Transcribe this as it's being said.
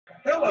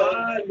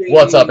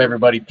What's up,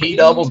 everybody? P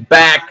Doubles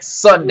back.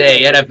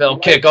 Sunday,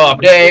 NFL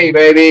kickoff day,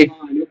 baby.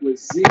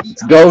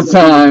 It's go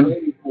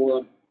time.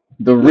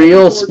 The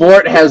real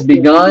sport has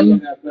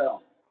begun.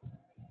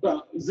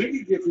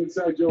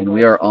 And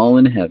we are all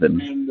in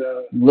heaven.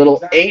 Little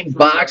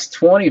 8-box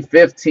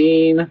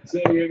 2015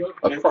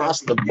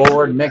 across the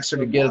board mixer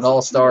to get it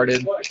all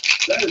started.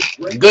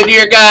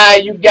 Goodyear guy,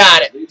 you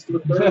got it.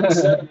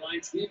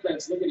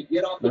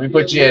 Let me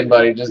put you in,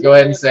 buddy. Just go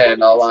ahead and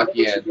send. I'll lock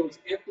you in.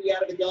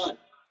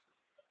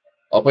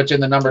 I'll put you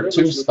in the number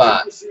 2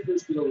 spot.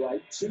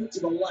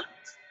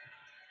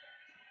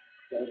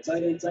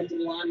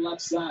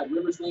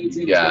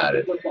 Got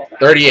it.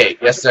 38.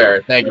 Yes,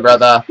 sir. Thank you,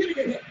 brother.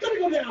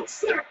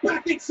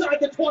 Back inside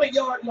the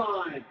 20-yard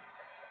line.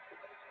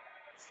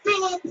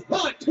 Philip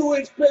Hunt, who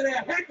has been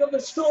a heck of a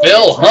story.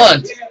 Phil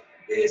Hunt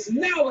is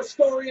now a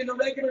story in the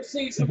regular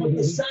season with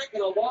the sack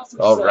and a loss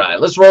of all right,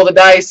 let's roll the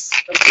dice.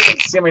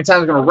 See how many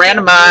times we're going to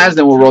randomize.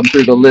 Then we'll roll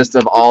through the list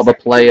of all the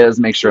players.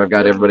 Make sure I've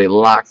got everybody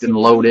locked and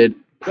loaded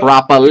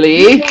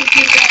properly.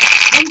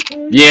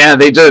 Yeah,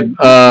 they did.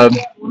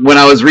 When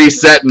I was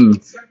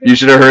resetting, you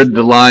should have heard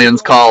the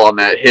Lions call on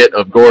that hit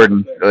of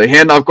Gordon. They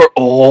hand off Gordon.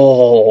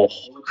 Oh.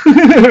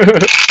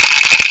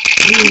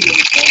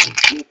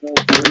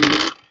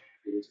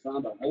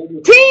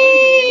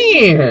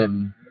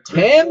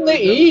 10 the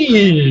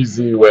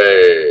easy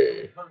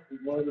way.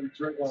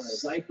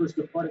 Cypress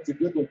to punt. It's a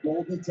good one.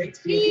 Golden takes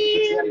the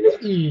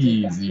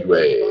easy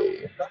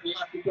way.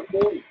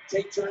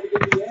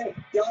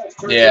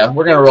 Yeah,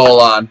 we're gonna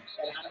roll on.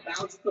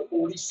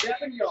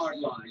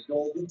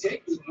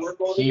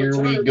 Here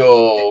we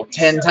go.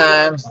 10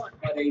 times.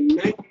 A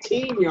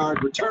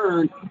 19-yard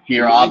return.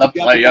 Here are the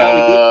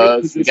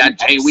players. We got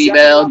Jay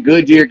Weebell,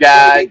 Goodyear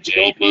guy,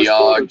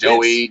 JPR,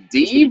 Joey,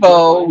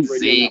 Devo,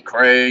 Z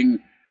Kring.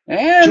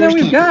 And then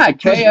we've got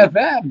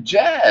KFF,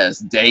 Jess,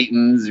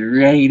 Dayton's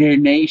Raider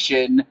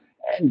Nation,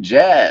 and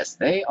Jess.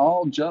 They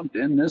all jumped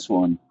in this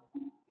one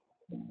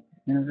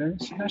in a very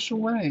special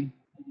way.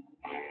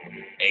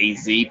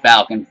 AZ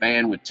Falcon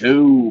fan with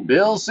 2.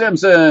 Bill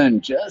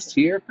Simpson, just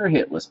here for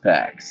hitless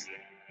packs.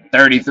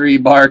 33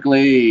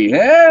 Barkley.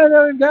 And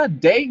then we've got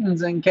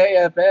Dayton's and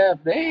KFF.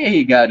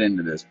 They got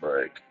into this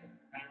break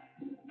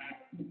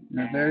in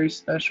a very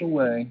special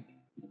way.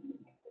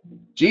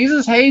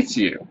 Jesus hates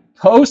you.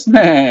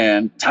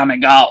 Postman, Tommy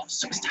Golf,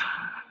 superstar.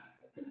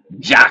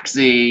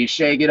 Joxy,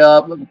 shake it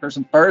up, looking for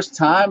some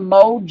first-time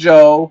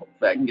mojo.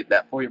 If I can get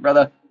that for you,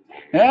 brother.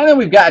 And then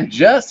we've got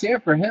just here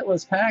for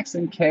hitless packs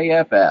and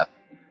KFF.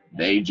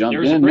 They jumped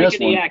There's in a break this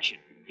in one. the action.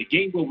 The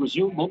game will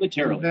resume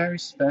momentarily. In a very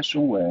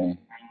special way.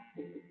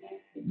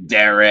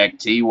 Derek,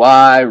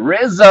 T.Y.,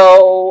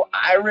 Rizzo,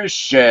 Irish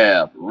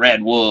Chef,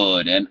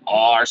 Redwood, and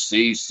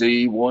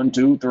RCC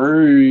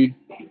 123.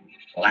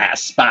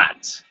 Last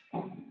spot.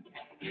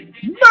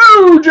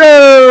 Mojo!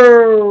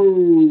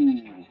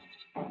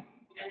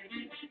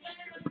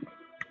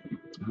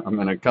 I'm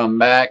going to come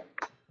back.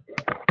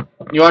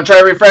 You want to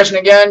try refreshing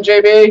again,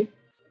 JB?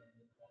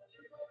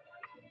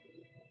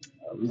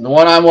 The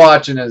one I'm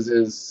watching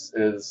is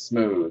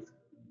smooth.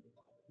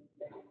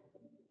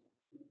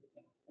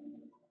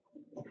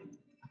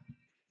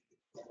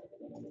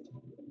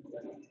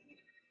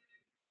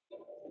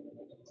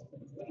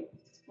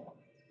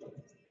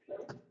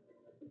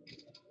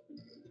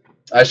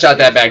 I shot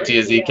that back to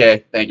you,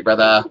 ZK. Thank you,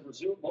 brother.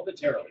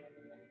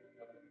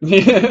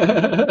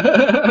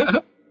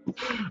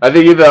 I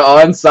think either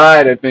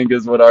onside, I think,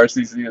 is what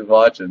RCC is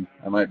watching.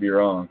 I might be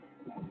wrong.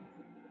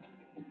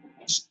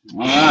 All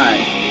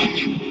right.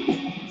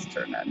 Let's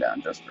turn that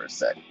down just for a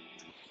second.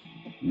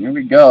 Here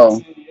we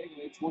go.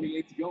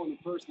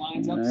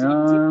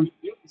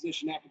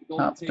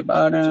 Top to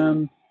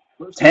bottom.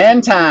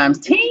 10 times.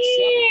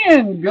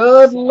 10.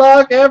 Good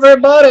luck,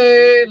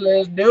 everybody.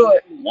 Let's do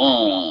it.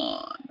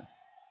 1.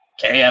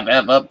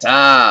 KFF up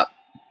top.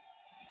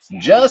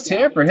 Just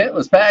here for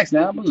hitless packs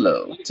down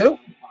below. 2.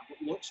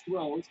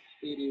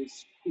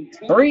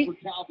 3.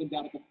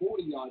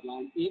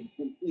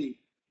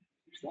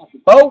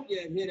 4.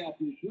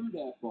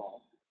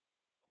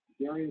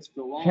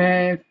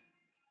 5.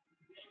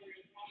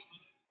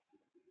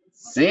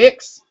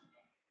 6.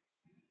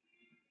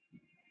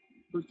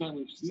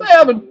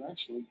 7.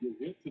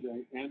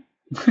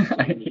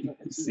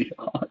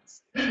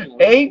 Seahawks.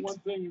 8. Was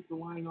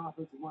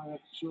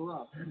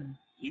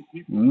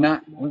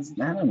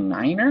that a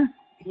 9er?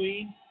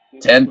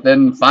 10th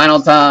and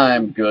final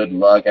time. Good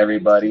luck,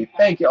 everybody.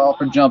 Thank you all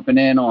for jumping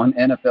in on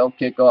NFL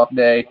Kickoff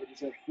Day.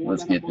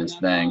 Let's get this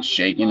thing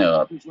shaking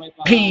up.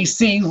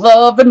 PC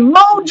Love and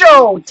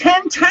Mojo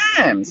 10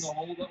 times.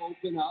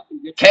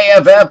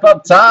 KFF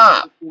up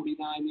top.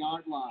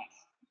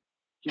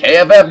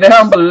 KFF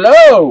down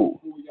below.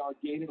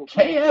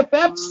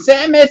 KFF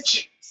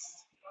sandwich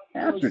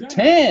after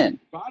 10.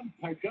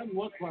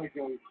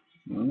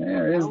 And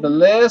there is the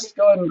list.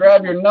 Go ahead and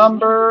grab your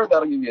number.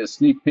 That'll give you a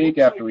sneak peek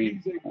after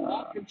we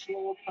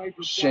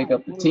shake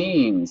up the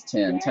teams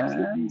 10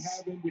 times.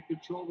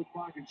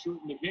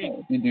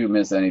 If you do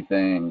miss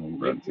anything,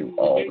 we run through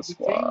all the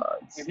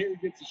squads.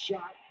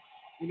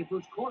 in the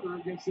first quarter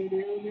against St.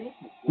 Aaron in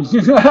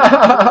the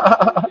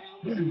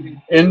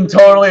opener. In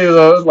totally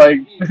those like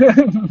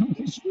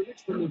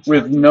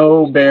with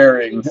no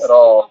bearing at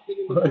all.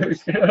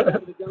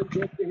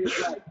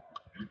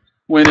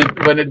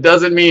 when it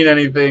doesn't mean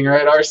anything,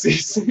 right,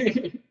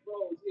 RCC?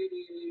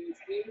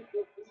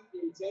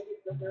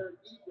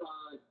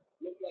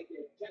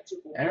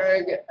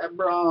 Eric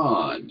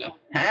Ebron.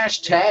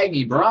 Hashtag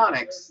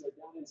Ebronix.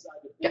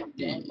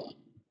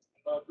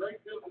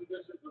 Great field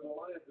position for the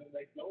Lions, and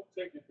they don't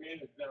take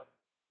advantage. Now,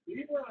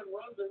 Ebron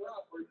runs her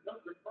up or he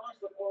comes across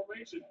the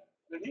formation,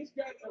 and he's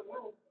got some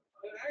room.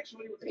 And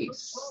actually, it was a good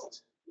throw.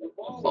 The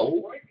ball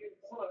was right in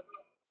front,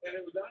 and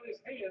it was on his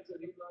hands, and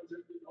he runs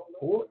it to the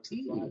whole 14.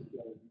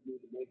 You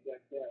need to make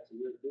that catch, and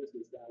your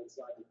business down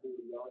inside the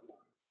 40-yard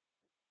line.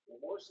 The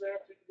more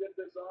snaps you get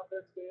this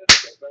offense, Dan,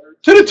 the better.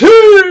 To the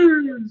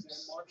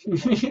twos!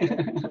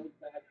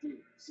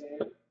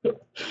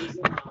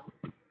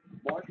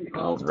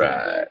 All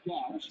right.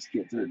 Let's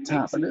get to the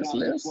top of this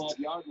list.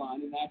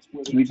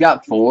 We've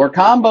got 4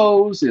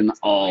 combos in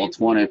all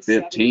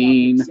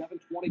 2015.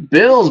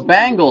 Bills,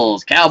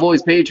 Bengals,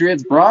 Cowboys,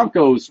 Patriots,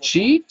 Broncos,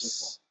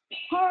 Chiefs.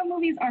 Horror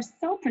movies are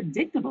so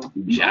predictable.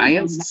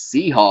 Giants,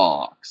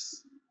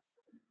 Seahawks.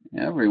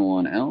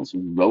 Everyone else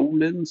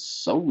rolling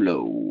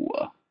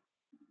solo.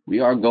 We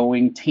are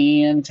going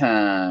 10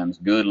 times.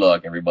 Good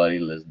luck, everybody.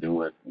 Let's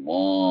do it.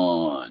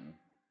 1.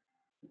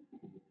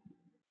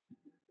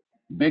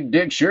 Big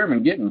Dick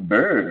Sherman getting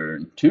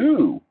burned.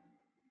 2.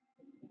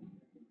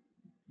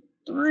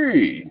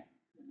 3.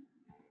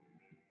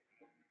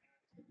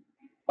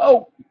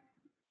 Oh.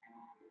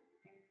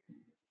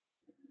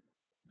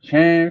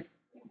 5.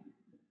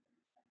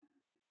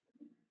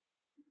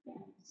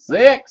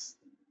 6.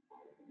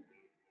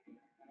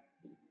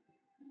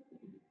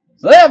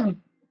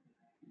 7.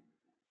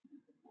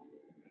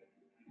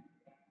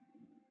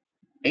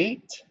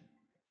 8.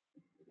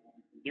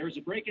 There is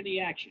a break in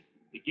the action.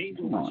 The game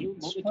will Come on. resume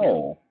momentarily.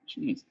 Oh,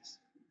 Jesus.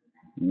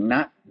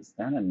 Is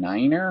that a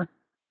 9er?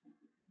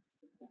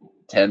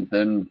 10th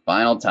and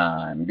final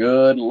time.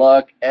 Good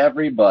luck,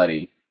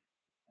 everybody.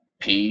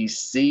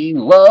 PC,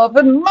 love,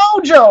 and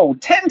mojo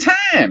 10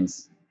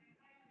 times.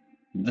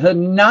 The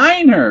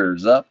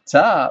Niners up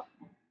top.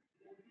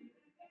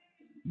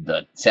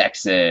 The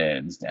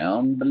Texans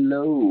down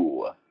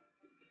below.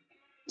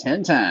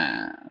 10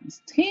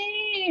 times.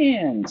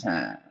 10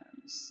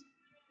 times.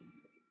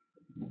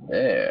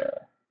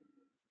 There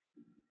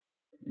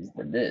is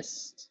the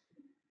list.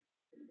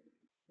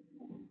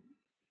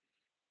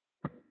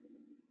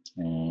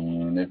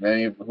 And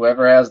if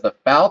whoever has the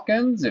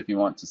Falcons, if you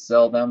want to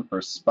sell them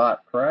for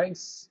spot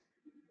price,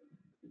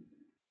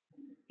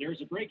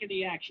 There's a break in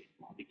the action.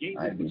 The game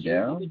will I'd be resume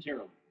down.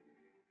 momentarily.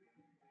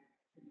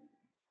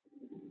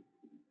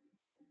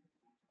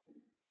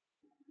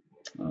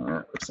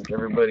 Looks like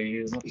everybody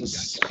is up to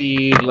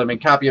speed. Let me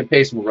copy and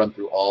paste. We'll run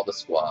through all the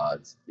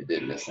squads. If you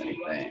didn't miss anything.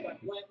 Plant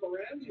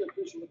Moran, the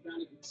official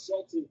accounting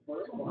consulting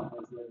firm,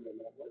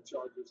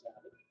 Chargers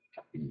have it.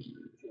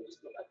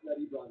 Just go back to that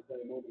Ebron play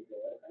a moment ago.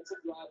 That's a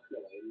drive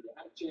killer. You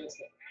had a chance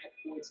to add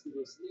points to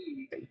this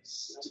lead. Now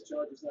the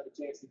Chargers have a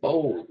chance to go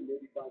back and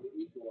maybe find the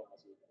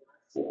equalizer.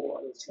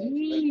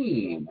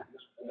 14.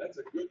 That's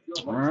a good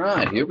job. All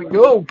right, here we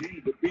go.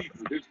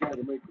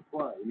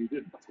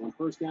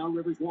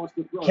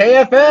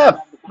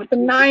 KFF with the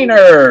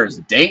Niners,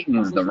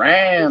 Dayton's, the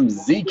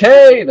Rams,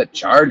 ZK, the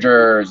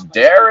Chargers,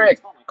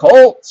 Derek,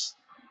 Colts,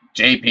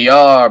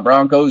 JPR,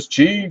 Broncos,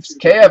 Chiefs,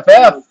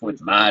 KFF with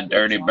my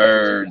Dirty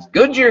Birds,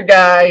 Goodyear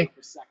guy,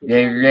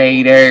 the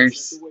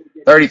Raiders,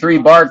 33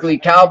 Barkley,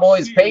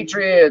 Cowboys,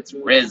 Patriots,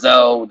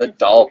 Rizzo, the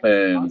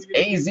Dolphins,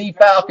 AZ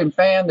Falcon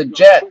fan, the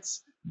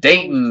Jets,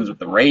 Dayton's with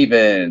the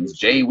Ravens,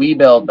 Jay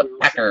Weebeld, the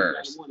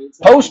Packers,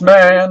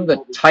 Postman,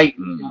 the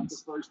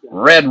Titans,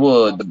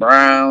 Redwood, the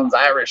Browns,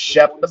 Irish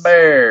Shep, the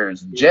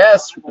Bears,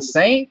 Jess with the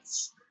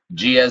Saints,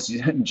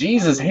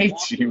 Jesus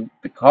Hates You,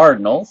 the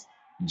Cardinals,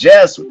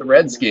 Jess with the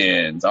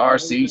Redskins,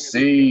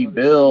 RCC,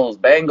 Bills,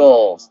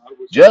 Bengals,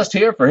 just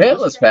here for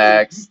hitless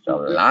packs, the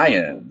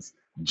Lions,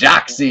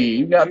 Joxy,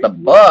 you got the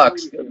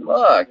Bucks, good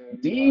luck,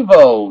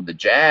 Devo, the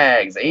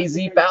Jags, AZ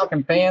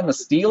Falcon fan, the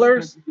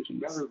Steelers,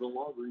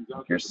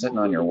 jeez. You're sitting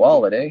on your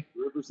wallet, eh?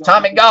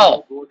 Tommy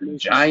Golf, the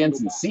Giants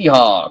and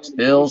Seahawks,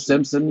 Bill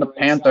Simpson, the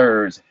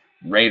Panthers,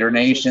 Raider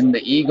Nation,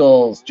 the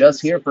Eagles,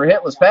 just here for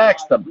hitless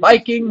packs, the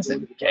Vikings,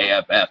 and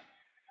KFF,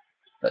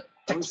 the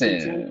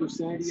Texans.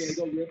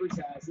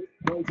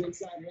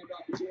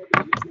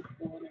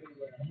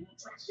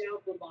 Touchdown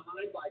from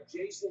behind by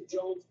Jason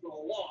Jones for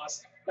a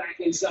loss.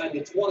 Back inside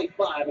the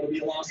 25, it'll be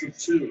a loss of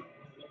 2.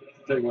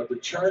 Tell you what, the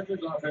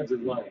Chargers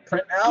offensive line.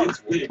 Print out. It's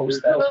big.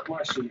 Post There's that no up.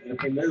 question. And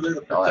they're there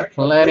to I'll have protect.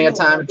 plenty of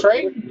time to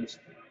trade.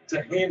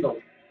 To handle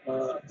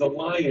the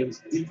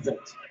Lions'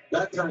 defense.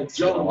 That time,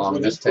 how long Jones,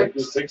 with this his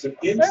quickness, takes an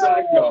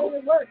inside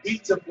go,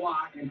 beats a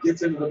block, and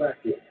gets into the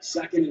backfield.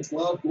 2nd and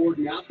 12,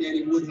 Gordon out,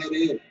 Danny Woodhead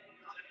in.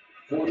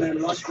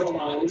 Four-man rush for the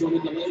Lions on the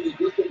delay. They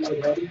get the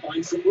Woodhead and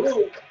find some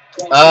room.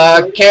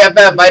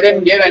 KFF, I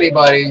didn't get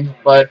anybody,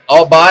 but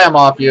I'll buy them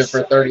off you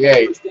for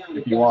 38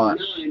 if you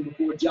want. 9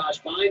 before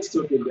Josh Bynes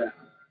took him down.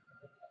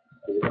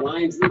 The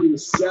Lions leading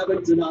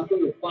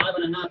 7-0 with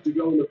 5.5 to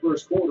go in the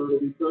first quarter. It'll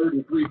be 3rd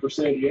and 3 for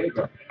San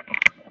Diego.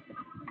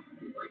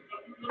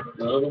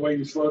 Another way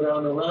you slow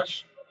down the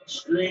rush: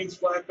 screens,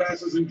 flat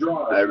passes, and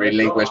draws. I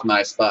relinquished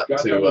my spot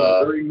Got them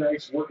a to very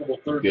nice workable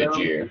third down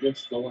Goodyear.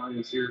 against the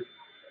Lions here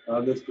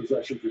on this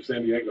possession for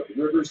San Diego.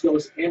 Rivers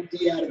goes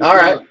empty out of the All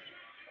right. gun.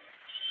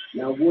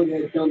 Now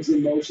Woodhead comes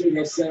in motion.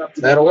 He'll set up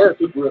to That'll the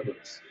work. left of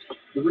Rivers.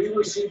 3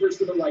 receivers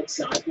to the right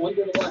side, 1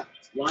 to the left.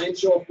 Lions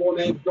show a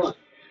 4-man front.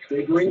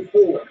 They bring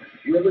 4.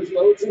 Rivers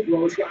loads and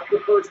throws, got the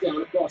first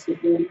down across the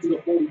 40 to the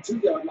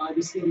 42-yard line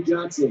to Stevie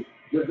Johnson,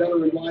 the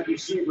veteran wide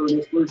receiver in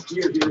his first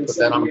year here in put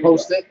San that on Diego.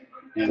 Post-it,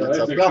 and it's That's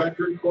up a go.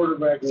 veteran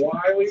quarterback,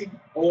 Wiley,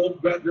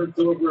 old veteran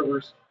Philip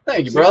Rivers.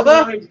 Thank you,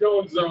 brother. Lions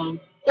going zone.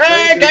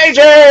 Hey,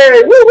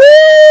 KJ!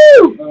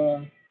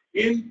 Woo-woo!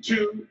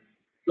 Into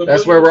the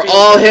That's middle where we're field.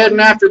 all heading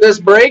after this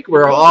break.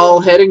 We're all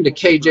heading to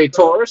KJ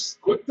Torres.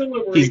 Quick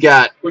delivery. He's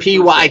got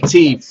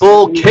PYT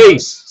full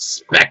case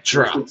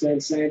Spectra. 10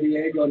 San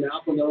Diego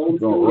now from their own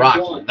Gonna 41.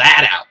 rock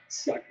that out.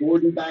 Got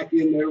Gordon back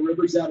in there.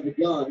 Rivers out of the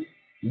gun.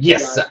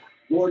 Yes, sir.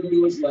 Gordon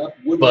to his left.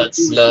 Woodward Butt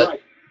to his slut.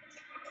 right.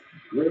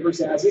 Rivers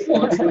has it.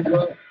 Wants to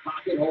throw.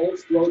 Pocket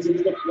holds. Throws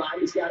into the flat.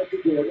 He's got it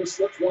to Gordon.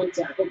 Slips one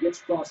tackle.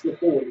 Gets across the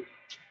 40.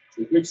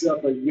 He picks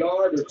up a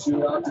yard or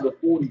two out to the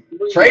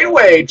 43. Trade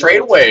away,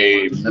 trade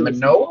away. Let me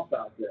know.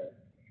 Out there.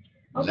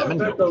 How Let about me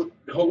that, though?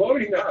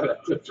 Haloti Ngata,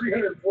 the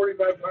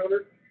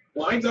 345-pounder,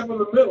 lines up in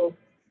the middle.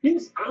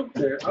 He's out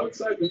there,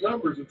 outside the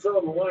numbers, in front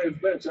of the Lions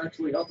bench,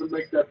 actually helping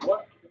make that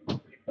play.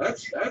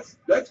 That's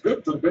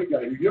good for the big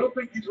guy. If you don't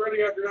think he's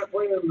ready after not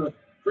playing in the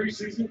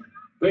preseason,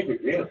 think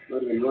again.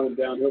 Rather than running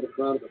downhill the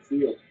front of the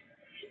field.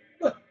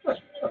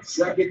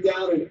 2nd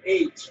down and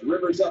 8.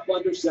 Rivers up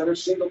under center.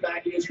 Single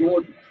back is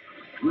Gordon.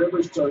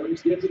 Rivers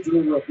turns, gives it to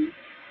the rookie.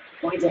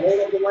 Finds a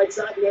hole over the right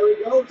side, and there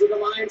he goes in the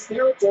Lions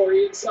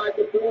territory inside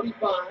the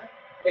 45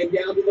 and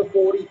down to the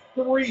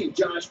 43.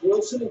 Josh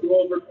Wilson and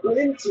Glover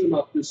Quinn team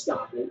up to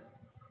stop him.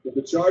 But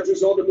the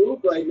Chargers on the move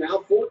right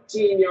now.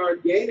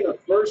 14-yard gain and a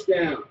first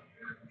down.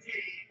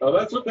 Now,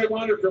 that's what they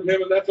wanted from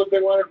him, and that's what they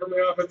wanted from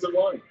the offensive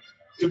line.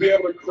 To be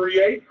able to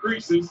create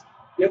creases,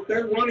 get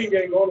their running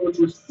game going, which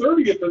was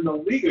 30th in the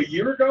league a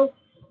year ago,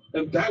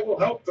 and that will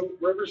help the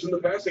Rivers in the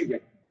passing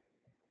game.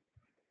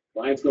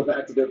 Lions go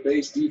back to their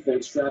base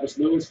defense. Travis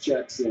Lewis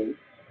checks in.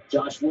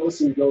 Josh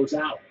Wilson goes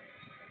out.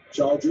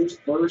 Chargers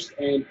 1st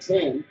and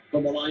 10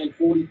 from the Lion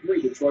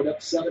 43. Detroit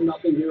up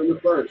 7-0 here in the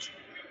first.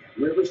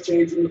 Rivers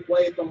changing the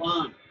play at the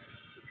line.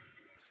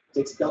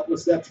 Takes a couple of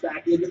steps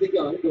back into the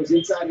gun. Goes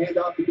inside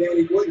handoff to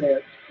Danny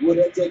Woodhead.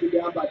 Woodhead taken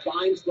down by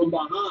Bynes from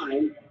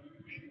behind.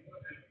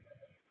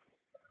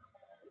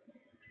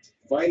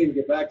 Fighting to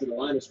get back to the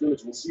line of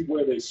scrimmage. We'll see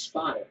where they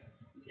spot it.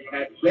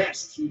 At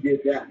best, he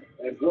did that.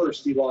 At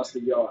worst, he lost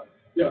a yard.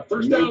 Yeah,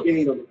 first No down.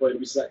 gain on the play to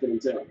be 2nd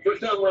and 10.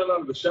 First down run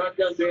out of the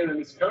shotgun, Dan, and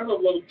it's kind of a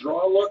little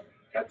draw look.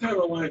 That time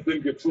the Lions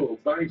didn't get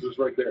fooled. Bynes was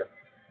right there.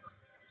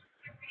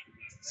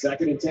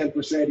 2nd and 10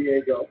 for San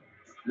Diego.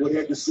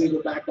 Woodhead the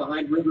single back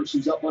behind Rivers,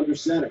 who's up under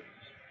center.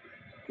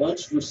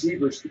 Bunched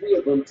receivers, 3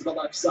 of them to the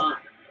left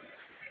side.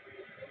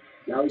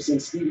 Now he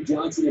sends Stevie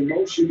Johnson in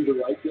motion to the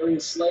right.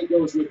 Darius Slay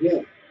goes with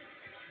him.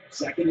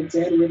 2nd and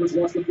 10, Rivers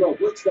wants to throw.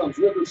 Blitz comes.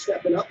 Rivers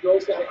stepping up,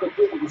 throws, got it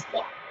complete with his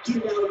block. 2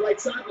 down the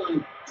right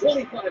sideline,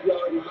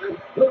 25-yard line,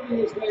 hurting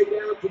his way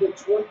down to the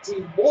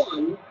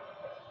 21.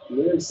 We're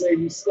going to say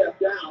he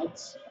stepped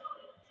out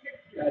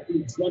at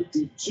the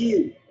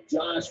 22.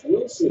 Josh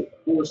Wilson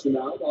forced him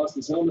out, lost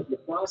his helmet in the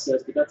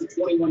process, but that's a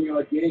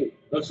 21-yard gain.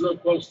 That's real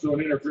close to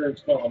an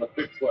interference call on a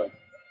pick play.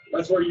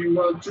 That's where you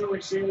run 2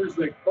 receivers,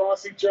 they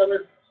cross each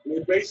other, and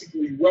they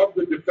basically rub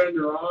the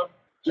defender off.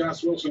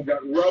 Josh Wilson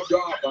got rubbed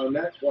off on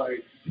that play,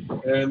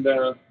 and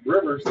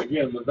Rivers,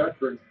 again, the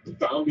veteran,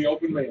 found the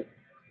open man.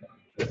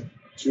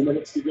 2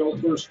 minutes to go,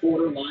 first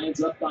quarter.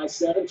 Lions up by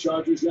 7.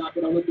 Chargers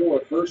knocking on the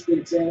door. 1st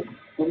and 10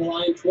 from the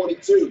Lion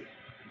 22.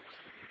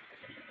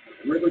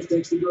 Rivers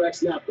takes the direct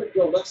snap. Quick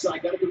throw left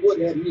side. Got it to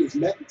Woodhead. He is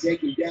met and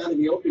taken down in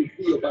the open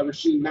field by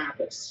Rasheed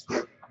Mathis.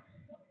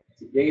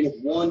 It's a gain of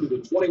 1 to the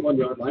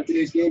 21-yard line.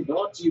 Today's game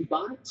brought to you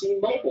by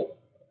T-Mobile.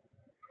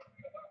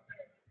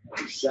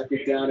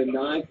 2nd down and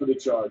 9 for the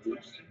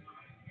Chargers.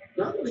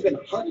 Not really been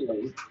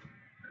huddling,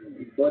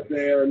 but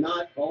they are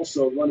not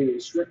also running a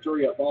strict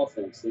hurry-up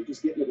offense. They're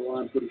just getting to the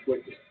line pretty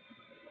quickly.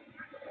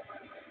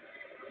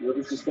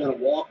 Rivers just kind of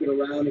walking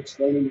around,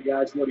 explaining to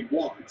guys what he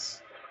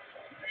wants.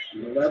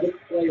 The 11th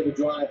play of the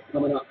drive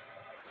coming up.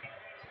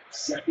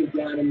 2nd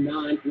down and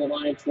 9 from the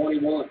Lion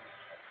 21.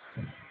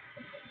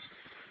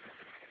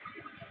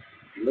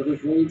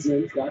 Rivers leans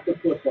in, got the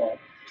football.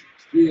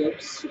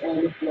 Gibbs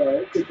on the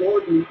play to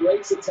Gordon, who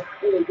breaks a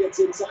tackle and gets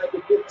inside the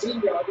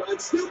 15-yard line.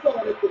 Still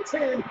going at the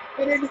 10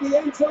 and into the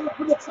end zone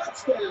for the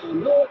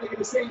touchdown. No, they're going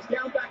to say he's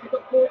down back at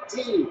the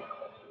 14.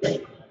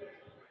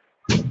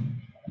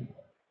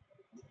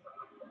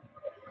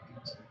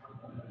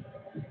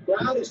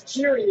 is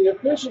cheering. The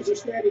officials are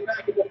standing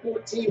back at the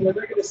 14 where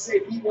they're going to say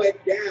he went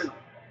down.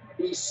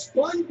 He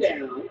spun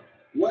down.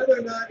 Whether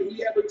or not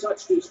he ever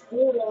touched his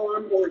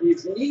forearm or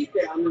his knee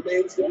down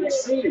remains to be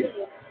seen.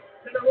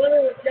 And the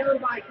runner was down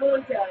by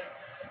contact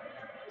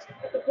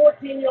at the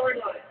 14-yard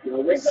line.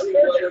 Now we'll see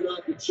whether or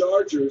not the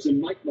Chargers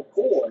and Mike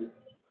McCoy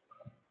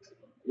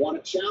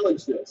want to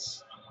challenge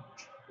this.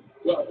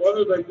 Well,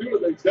 whether they do or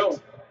they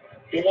don't,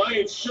 the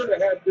Lions should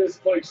have had this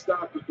play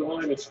stopped at the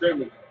line of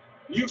scrimmage.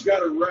 You've got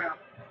to wrap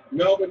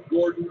Melvin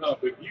Gordon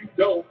up. If you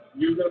don't,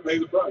 you're going to pay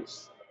the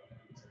price.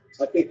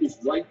 I think his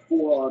right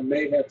forearm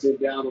may have been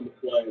down on the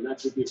play, and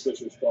that's what the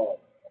officials called.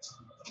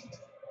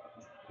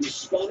 He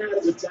spun out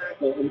of the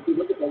tackle, and if you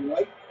look at the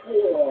right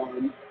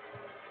forearm,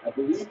 I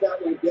believe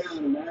that went down,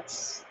 and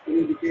that's an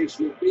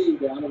indication of being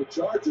down. And the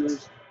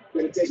Chargers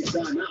going to take a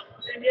timeout.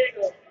 San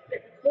Diego,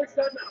 take the first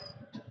timeout.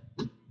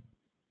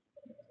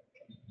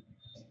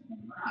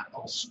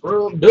 All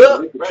screwed I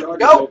up. think the Ready to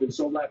Chargers go. have been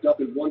so wrapped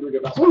up in wondering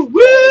about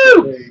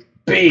Woo!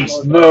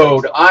 Beast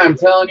mode. I'm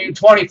telling you,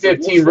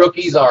 2015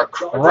 rookies are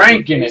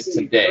cranking it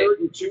today. Third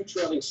and 2,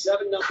 trailing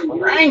 7-0.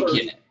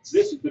 Cranking it.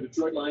 This is the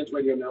Detroit Lions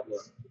Radio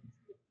Network.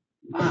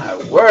 My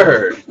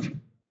word.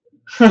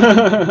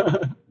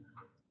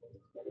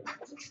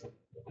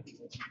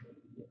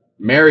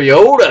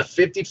 Mariota,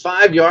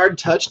 55-yard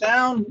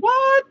touchdown?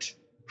 What?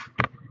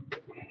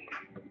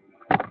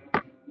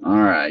 All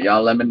right,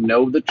 y'all let me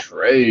know the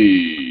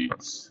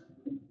trades.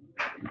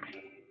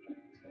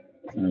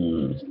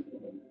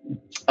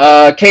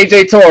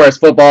 KJ Torres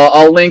football.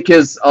 I'll link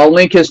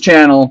his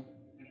channel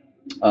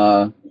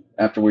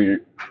after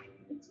when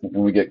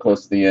we get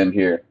close to the end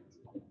here.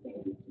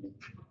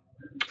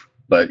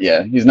 But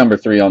yeah, he's number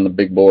 3 on the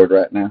big board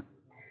right now.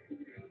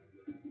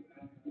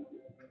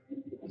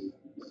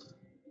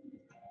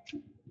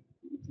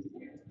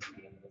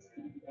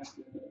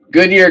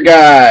 Goodyear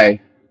guy.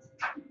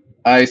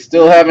 I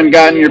still haven't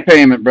gotten your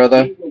payment,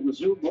 brother. Will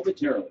resume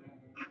momentarily.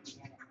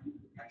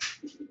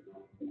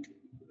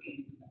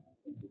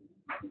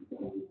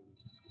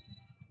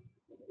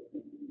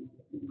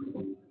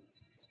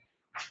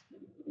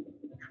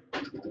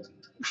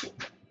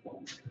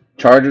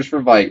 Chargers for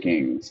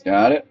Vikings.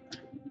 Got it.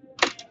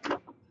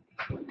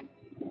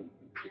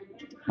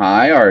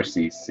 Hi,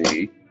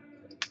 RCC.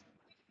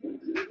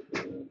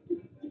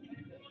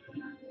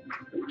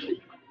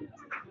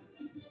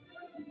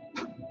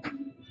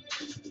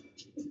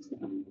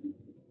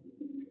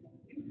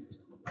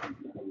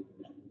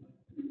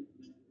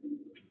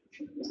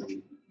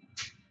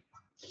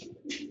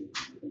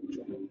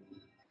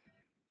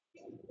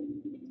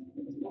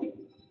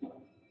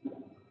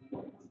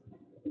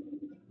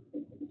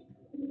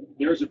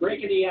 There's a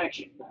break in the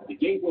action. The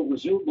game will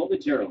resume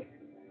momentarily.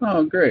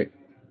 Oh, great.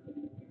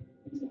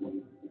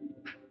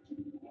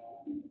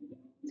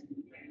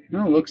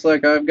 Oh, looks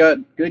like I've got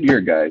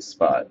Goodyear guy's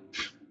spot.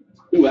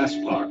 U.S.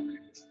 Park.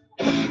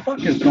 What the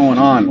fuck is going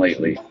on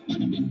lately?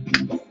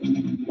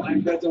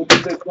 Lions Red Zone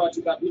Defense brought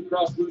to you by Blue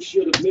Cross Blue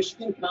Shield of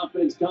Michigan.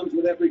 Confidence comes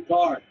with every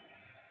card.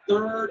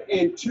 3rd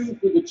and 2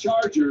 for the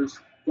Chargers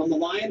from the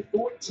Lion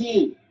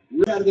 14.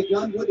 Out of the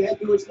gun,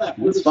 Woodhead to his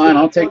left. That's fine.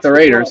 I'll take the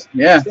Raiders.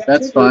 Yeah,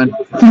 that's fine.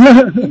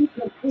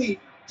 Incomplete.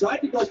 Tried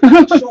to go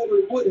back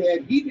shoulder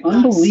Woodhead. He did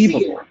not see it.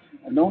 Unbelievable.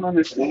 I don't The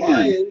understand.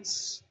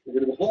 Lions are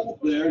going to hold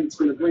there, and it's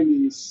going to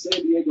bring the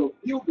San Diego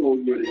field goal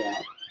unit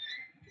out.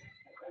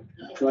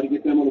 Try to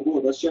get them on the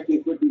board. Let's check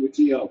in quickly with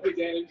T.O. Hey,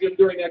 Dan and Jim,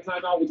 during that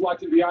time, I was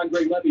watching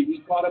DeAndre Levy. He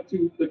caught up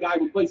to the guy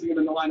replacing him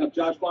in the lineup,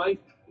 Josh Bynes,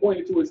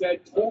 pointed to his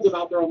head, told him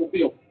out there on the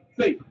field,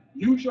 think,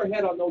 use your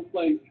head on those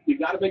plays. You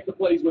got to make the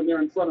plays when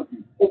they're in front of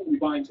you. Hopefully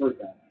Bynes heard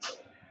that.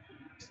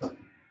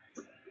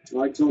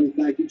 All right, Tony,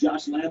 thank you.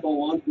 Josh Lambo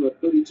on for a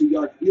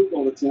 32-yard field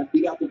goal attempt.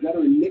 He got the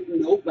veteran Nick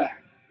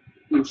Novak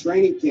in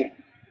training camp.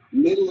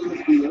 Middle of the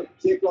field,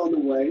 kick on the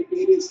way.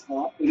 It is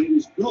up, and it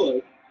is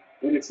good.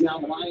 And it's now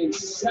Lions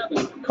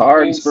 7.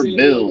 Cards for And San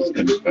Bills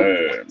Diego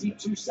confirmed.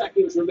 52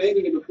 seconds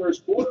remaining in the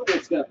first quarter.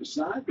 We'll step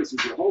aside. This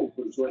is your home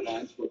for Detroit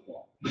Lions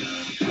football.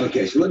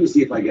 Okay, so let me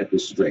see if I get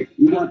this straight.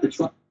 You want the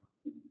truck?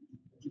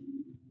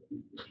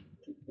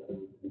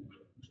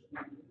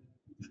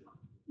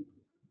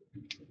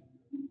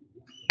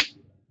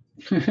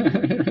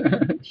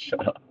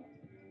 Shut up.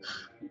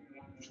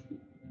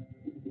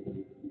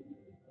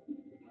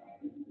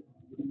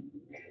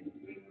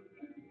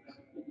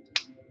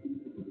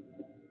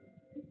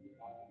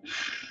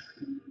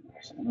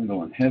 I'm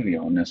going heavy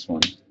on this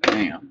one.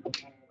 Damn.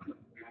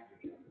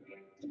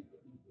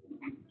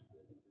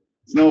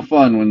 It's no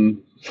fun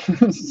when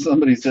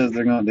somebody says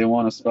they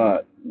want a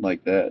spot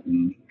like that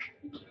and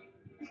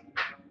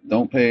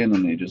don't pay and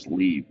then they just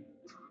leave.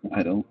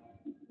 I don't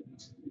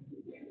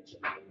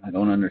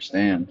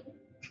understand.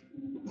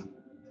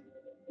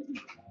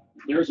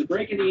 There's a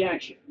break in the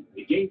action.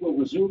 The game will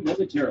resume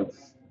momentarily.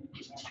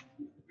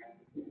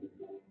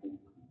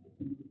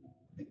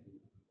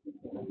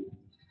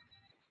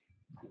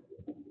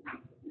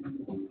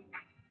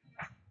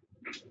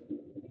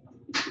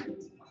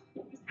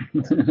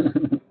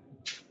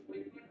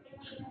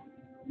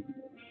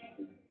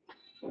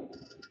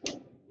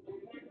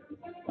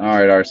 All All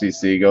right,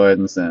 RCC, go ahead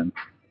and send.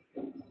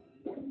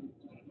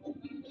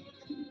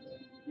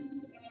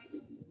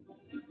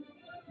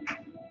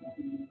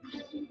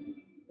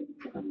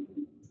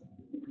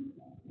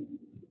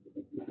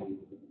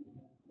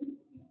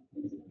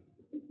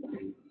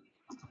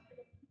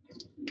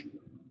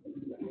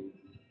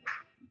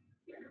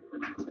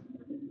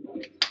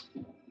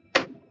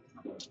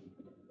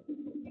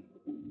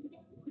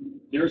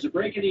 There's a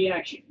break in the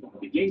action.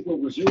 The game will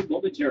resume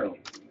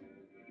momentarily.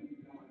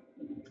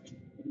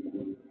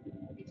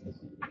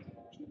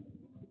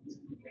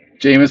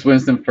 Jameis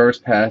Winston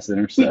first pass We get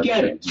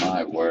interception. it.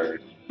 My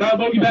word. Now,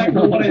 Bogey back to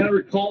the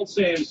 1-800-CALL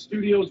Sam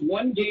Studios.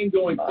 One game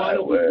going My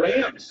final. The word.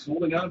 Rams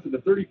holding on for the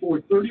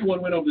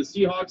 34-31 win over the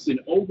Seahawks in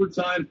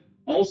overtime.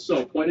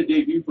 Also, quite a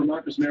debut for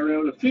Marcus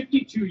Mariota.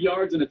 52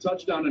 yards and a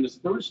touchdown in his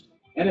first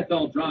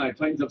NFL drive.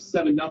 Titans up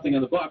 7-0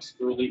 on the Bucs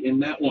early in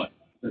that one.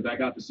 They're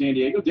back out to San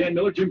Diego. Dan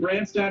Miller, Jim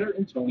Brandstatter,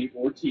 and Tony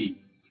Ortiz.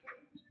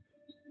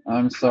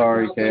 I'm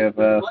sorry,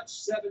 KFF.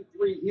 Much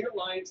 7-3 here.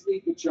 Lions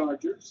lead the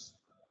Chargers.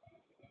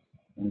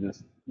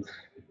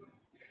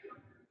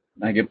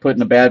 I get put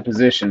in a bad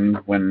position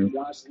when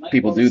Josh Lambo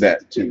people do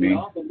that set to kick me. it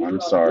off, and I'm Leroy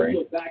sorry.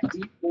 Abdullah back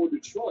deep for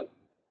Detroit.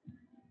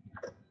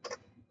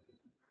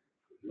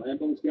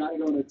 Lambo's got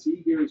it on a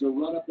tee. Here's a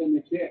run up in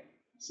the kick.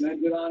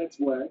 Sends it on its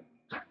way.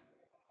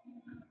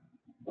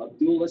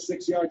 Abdullah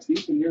 6 yards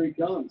deep, and here he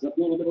comes.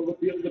 Abdullah middle of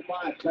the field to the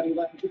 5, cutting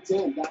left to the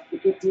 10, back to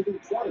the 15 to the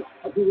 20.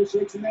 Abdullah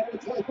shakes him out to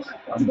the 25.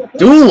 To the 30,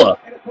 Abdullah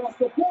and across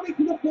the 40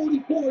 to the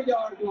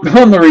 44-yard line.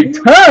 on the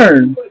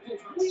return.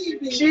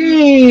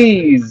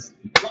 Jeez.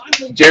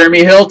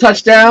 Jeremy Hill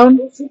touchdown.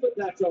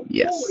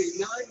 Yes.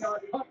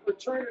 49-yard punt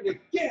return, and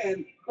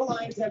again, the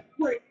Lions have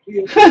great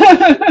field.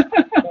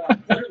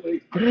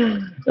 Clearly,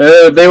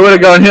 They would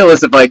have gone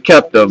hitless if I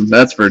kept them.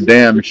 That's for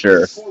damn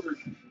sure.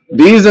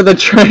 These are the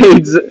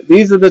trades.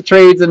 These are the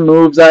trades and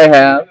moves I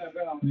have.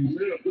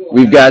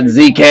 We've got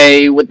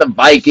ZK with the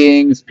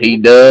Vikings.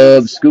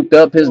 P-Dub scooped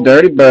up his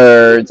Dirty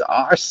Birds.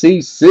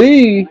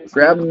 RCC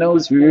grabbing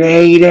those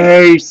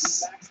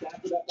Raiders.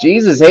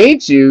 Jesus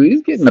hates you.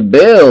 He's getting the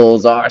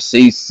Bills.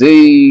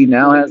 RCC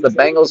now has the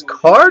Bengals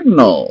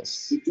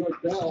Cardinals.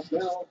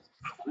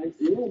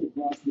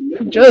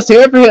 Just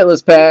here for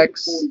hitless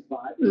packs.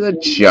 The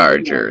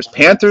Chargers.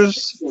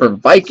 Panthers for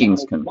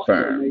Vikings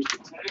confirmed.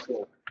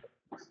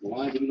 The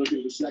Lions are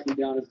looking for second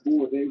down and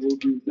 4. They will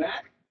do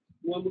that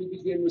when we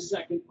begin the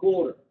second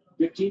quarter.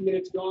 15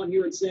 minutes gone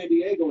here in San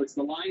Diego. It's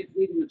the Lions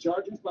leading the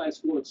Chargers by a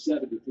score of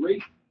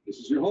 7-3. This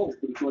is your home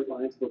for Detroit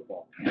Lions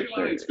football. Hey,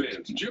 Lions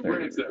fans, Jim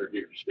Brandstatter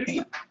here.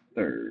 It's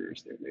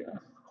Panthers. There they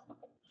are.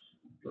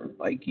 For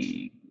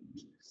Vikings.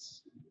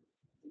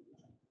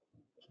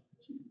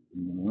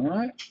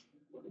 All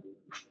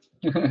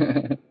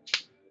right.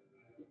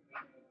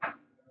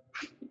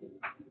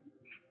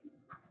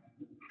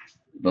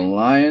 The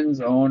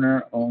Lions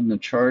owner own the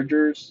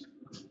Chargers.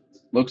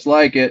 Looks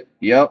like it.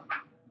 Yep.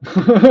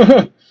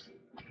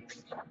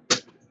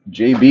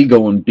 JB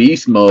going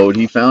beast mode.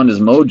 He found his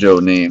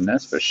mojo name.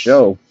 That's for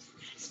sure.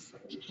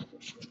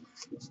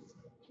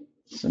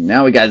 So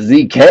now we got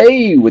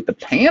ZK with the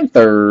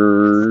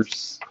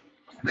Panthers.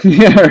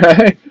 Yeah,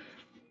 right.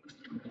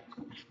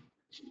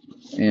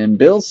 And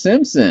Bill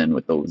Simpson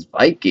with those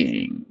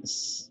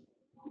Vikings.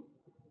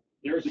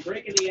 There's a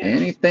break in the action.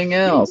 Anything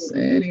else?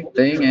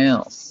 Anything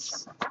else?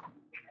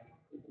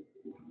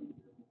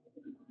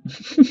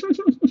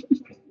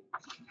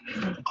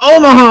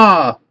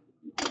 Omaha!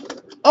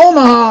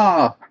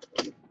 Omaha!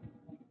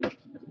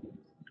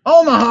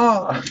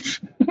 Omaha!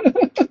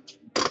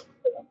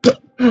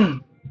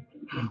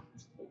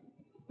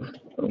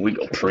 We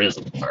go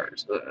prison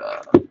first.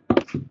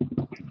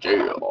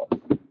 Jail.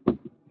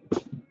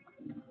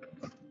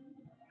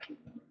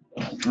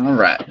 All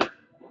right.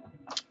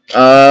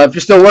 If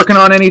you're still working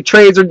on any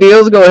trades or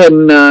deals, go ahead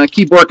and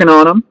keep working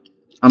on them.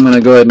 I'm going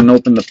to go ahead and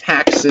open the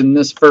packs in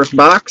this first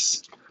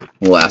box.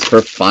 We'll ask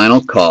for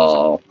final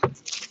call.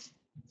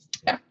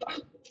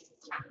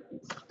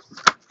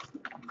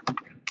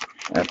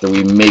 After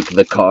we make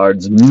the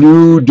cards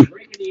nude.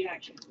 Break in the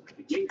action.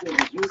 The game will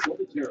resume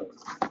momentarily.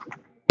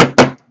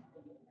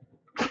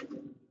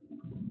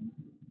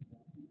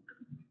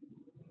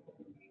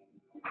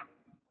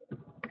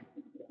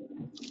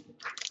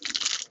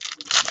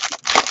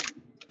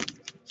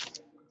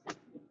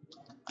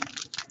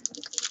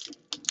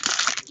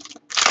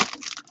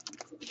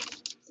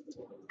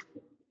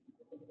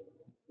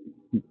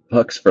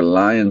 Bucks for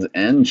Lions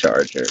and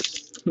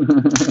Chargers.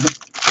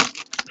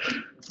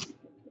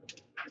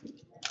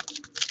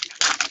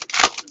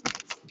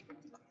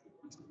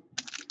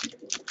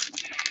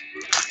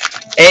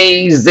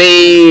 AZ,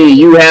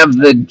 you have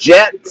the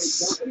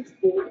Jets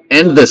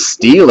and the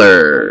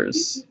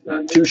Steelers.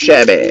 Not too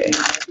shabby.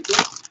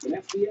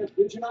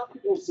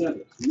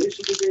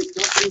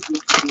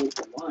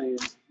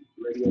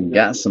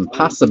 Got some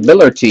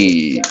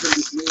possibilities.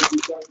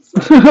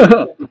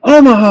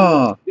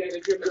 Omaha.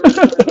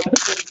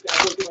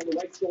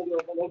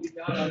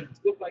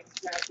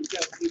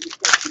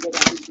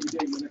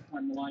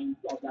 time the Lions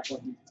are back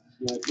on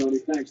defense. Tony,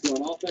 thanks. So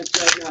on offense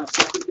right now,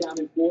 second down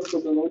and 4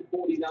 from their own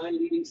 49,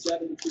 leading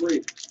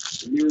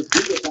 7-3. Amir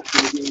Abdullah back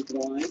in the game for the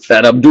Lions.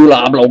 That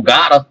Abdullah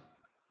Oblongata.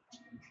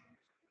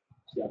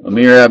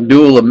 Amir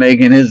Abdullah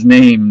making his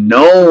name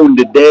known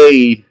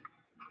today.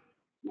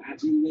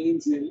 Matthew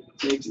leans in,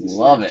 takes the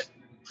Love snap, it.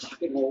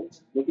 pocket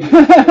holds, looking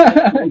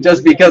at-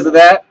 Just because of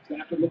that?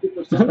 Stafford looking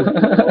for someone to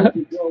throw,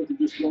 he throws, and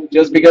just throws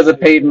Just it. because of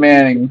Peyton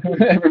Manning.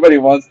 Everybody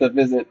wants to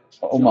visit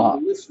Omaha.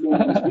 So this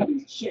one is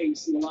giving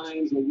chase, and the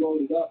Lions are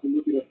loaded up and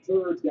looking at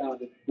third down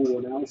and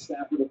 4 now.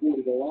 Stafford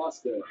avoided a loss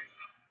there.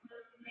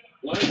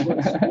 Lions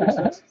went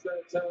sports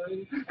that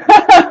time.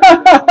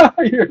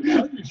 You're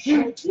going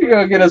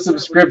to get a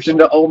subscription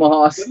to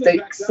Omaha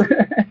Steaks.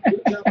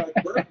 Good job by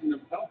Burton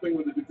of helping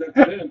with the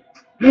defensive end.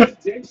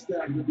 Jake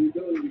Stafford with the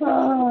ability to go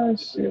Oh,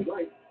 to the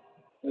right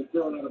and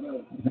throw it out of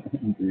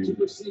bounds. 2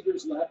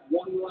 receivers left,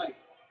 1 right.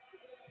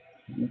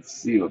 Let's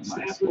see what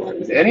my score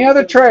is. Any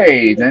other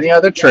trades? Any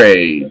other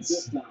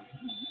trades?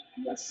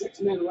 Got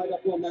 6 men right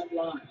up on that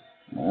line.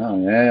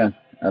 Oh, yeah.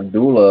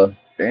 Abdullah.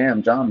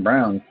 Damn, John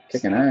Brown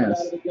kicking Stafford ass.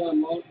 out of the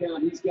gun, long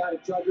count. He's got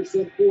it. Chargers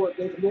send forward.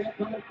 There's a man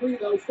coming free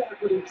though.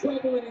 Stafford in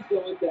trouble and he's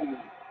going down.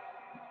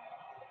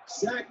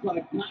 Sacked by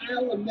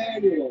Kyle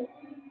Emanuel.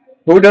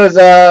 Who does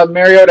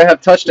Mariota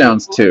have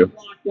touchdowns to?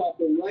 Blocked off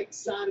the right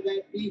side of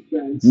that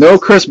defense. No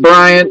Chris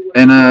Bryant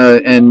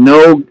and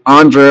no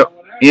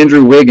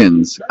Andrew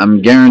Wiggins.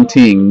 I'm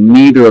guaranteeing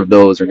neither of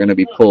those are going to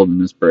be pulled in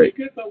this break.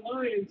 Get the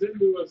Lions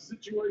into a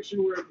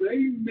situation where they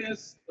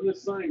miss an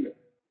assignment.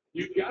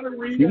 You got to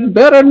read. You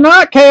better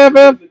not,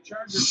 KFF. The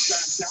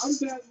Chargers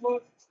got down that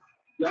look.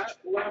 That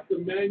left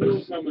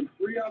Emmanuel coming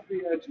free off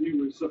the edge. He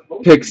was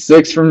supposed Pick to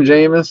 6 from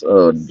Jameis.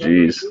 Oh,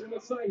 jeez.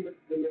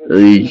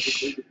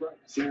 Eesh.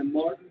 Sam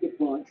Martin to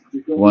punt.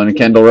 One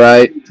Kendall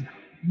Wright.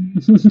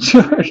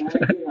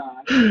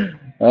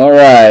 All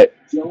right.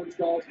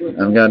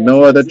 I've got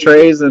no other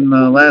trays than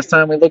last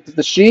time we looked at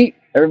the sheet.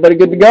 Everybody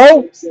good to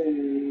go?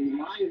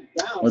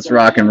 Let's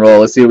rock and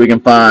roll. Let's see if we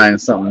can find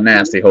something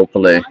nasty,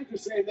 hopefully.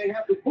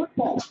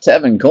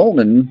 Tevin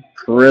Coleman,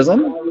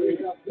 Prism.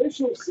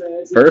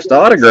 First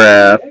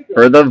autograph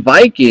for the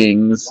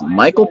Vikings,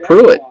 Michael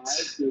Pruitt.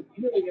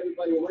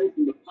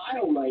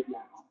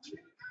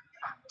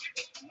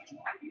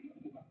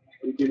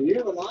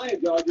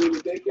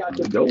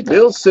 Go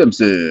Bill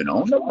Simpson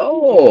on the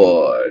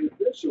board.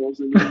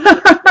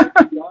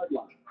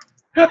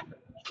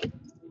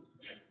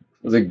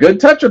 Was it good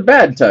touch or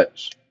bad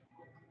touch?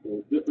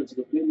 Difference of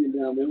opinion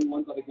down there.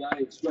 One by the guy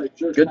in striped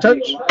shirt. Good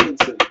touch?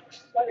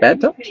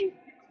 Bad touch?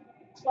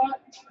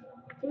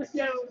 First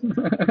down.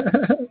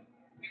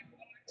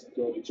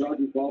 So the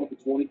Chargers ball up to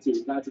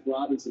 22. Patrick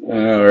Robinson.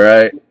 All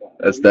right.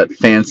 That's the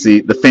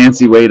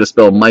fancy way to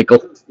spell Michael.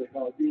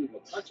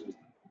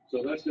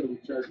 So that's going to be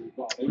Chargers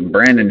ball.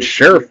 Brandon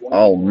Scherf,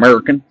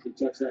 All-American.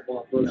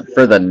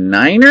 For the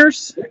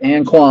Niners,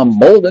 Anquan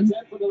Bolden.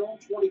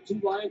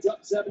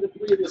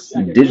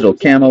 Digital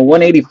camo,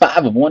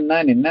 185 of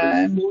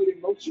 199.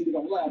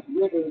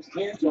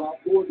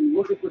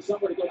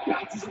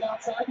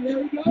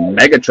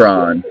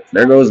 Megatron.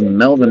 There goes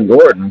Melvin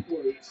Gordon.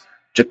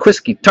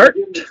 Jaquiski Tart,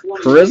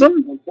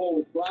 Prism.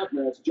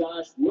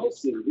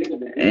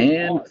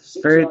 And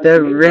for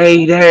the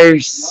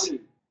Raiders,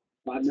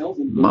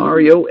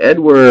 Mario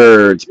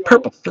Edwards,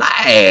 Purple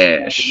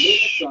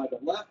Flash.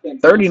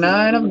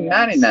 39 of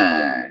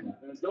 99.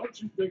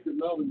 Don't you think that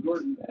Melvin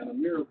Gordon and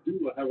Amir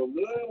Abdullah have a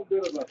little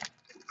bit of a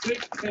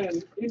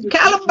 6'10"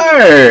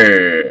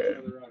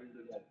 Caliber.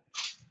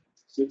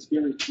 6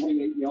 carries,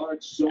 28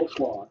 yards so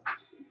far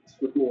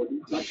for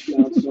Gordon.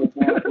 Touchdown so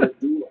far for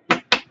Abdullah.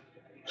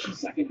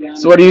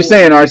 So what are you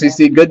saying,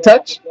 RCC? Good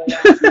touch?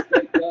 Is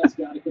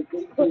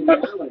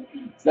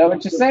that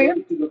what you're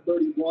saying? To the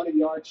 31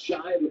 yards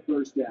shy of the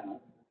first down.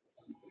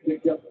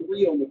 Picked up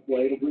 3 on the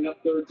play to bring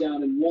up third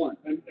down and 1.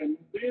 And Dan,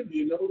 do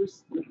you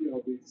notice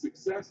the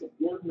success of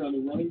Gordon on the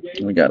running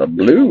game? We got a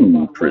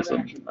blue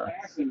Prism.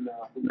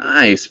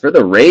 Nice for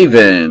the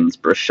Ravens.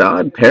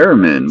 Brashad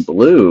Perriman,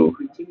 blue.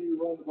 Continue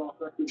to run the ball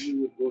effectively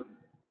with Gordon.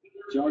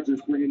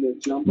 Chargers bringing the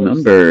jumbo.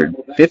 Numbered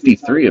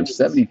 53 of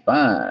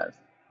 75.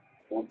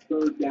 On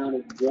third down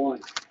and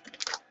 1.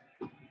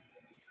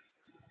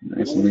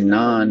 Nice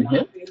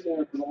non-hit. In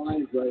there for the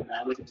Lions right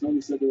now. Like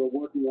Tony said, they were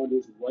working on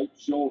his right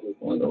shoulder.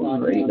 One of those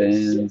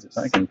Ravens, if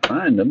I can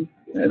find them.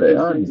 There they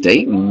are.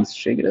 Dayton's.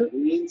 Shake it up.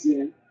 Leans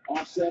in.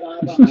 Offset eye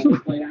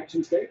behind. Play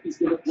action fake. He's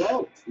going to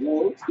throw.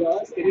 Loads,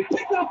 does. And he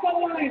picks off the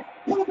Lions.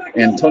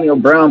 Antonio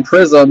Brown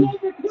Prism.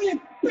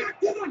 Back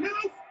to the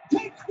house.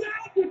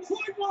 Touchdown,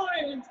 Detroit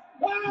Lions.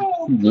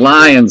 Wow.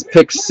 Lions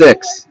pick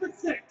 6.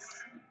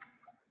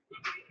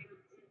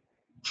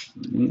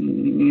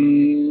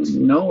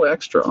 No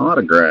extra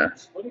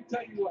autograph. Let me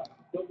tell you what,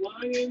 the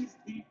Lions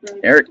defense.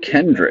 Eric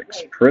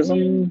Kendricks,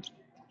 Prism.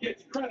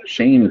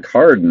 Shane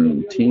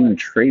Carden, team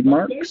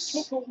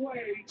trademarks.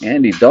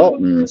 Andy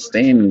Dalton,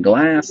 stained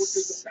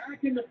glass.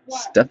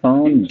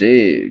 Stephon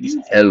Diggs,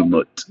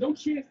 helmet. No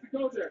chance to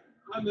go there.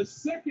 On the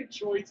second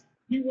choice,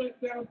 he went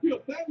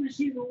downfield. That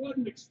receiver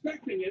wasn't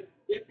expecting it.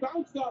 It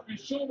bounced off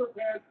his shoulder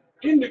pad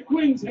into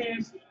Quinn's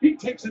hands. He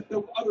takes it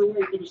the other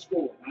way for the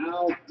score.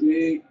 How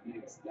big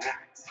is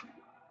that?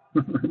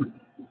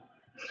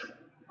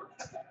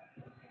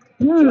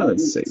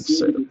 Let's see.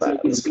 Certified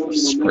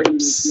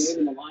scrapes.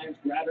 And the Lions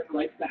grab it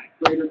right back.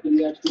 Prater for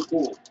the extra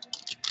point.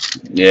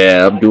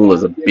 Yeah,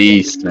 Abdullah's a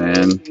beast,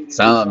 man.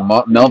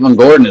 Melvin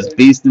Gordon is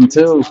beasting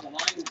too.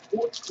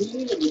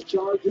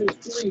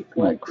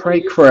 Like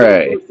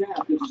cray.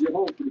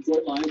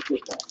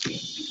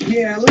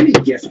 Yeah, let me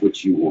guess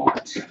what you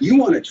want. You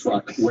want a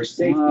truck where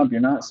safety. Bob,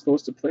 you're not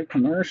supposed to play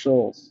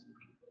commercials.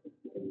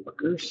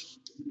 Fuckers.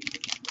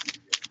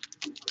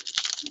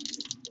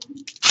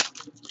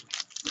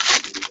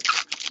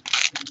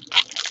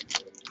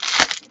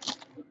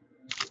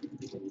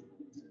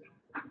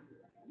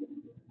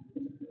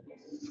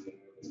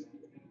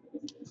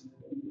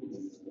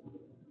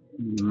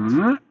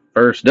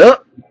 First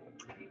up,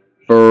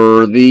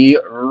 for the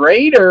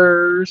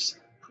Raiders,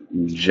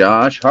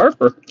 Josh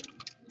Harper.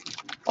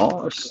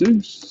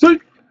 RCC.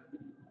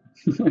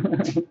 I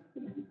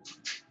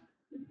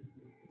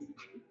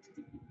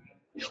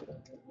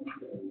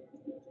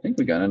think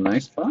we got a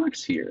nice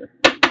box here.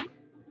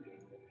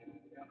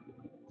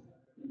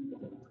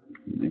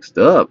 Next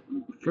up,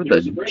 for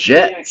the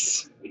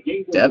Jets,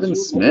 Devin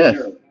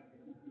Smith.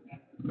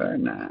 Very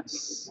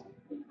nice.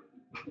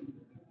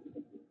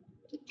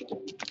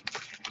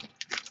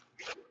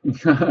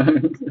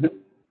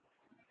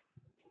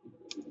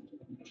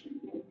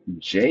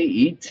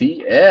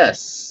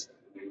 JETS.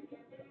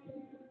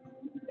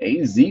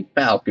 AZ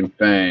Falcon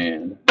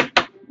fan.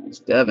 That's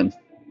Devin.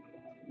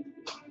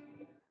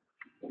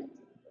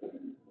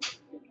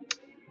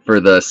 For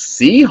the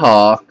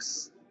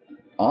Seahawks,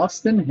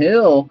 Austin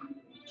Hill.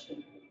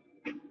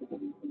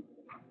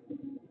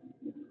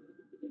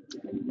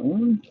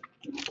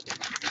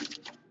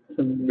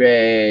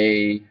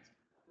 Hooray.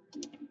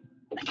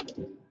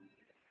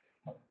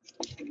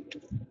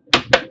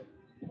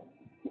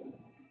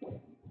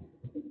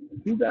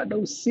 You got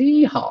those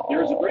Seahawks.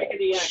 There's a break in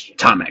the action.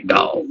 Tommy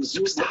Goals.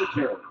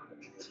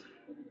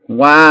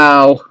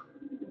 Wow.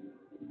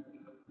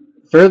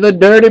 For the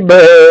Dirty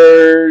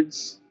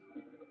Birds,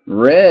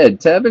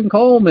 red, Tevin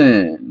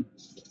Coleman.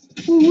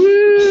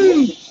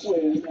 Woo!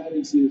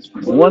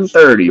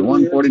 130,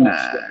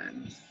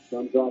 149.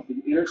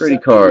 Pretty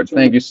card.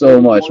 Thank you so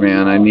much,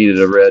 man. I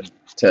needed a red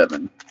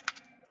Tevin.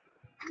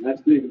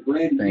 That's big.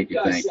 Brandon, Thank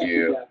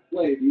you.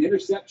 The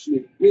interception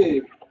is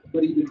big,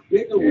 but even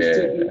bigger was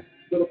taking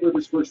Philip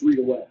Rivers' first read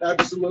away.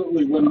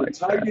 Absolutely. When the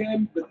tight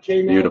end that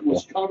came out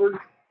was covered,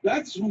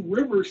 that's who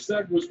Rivers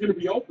said was going to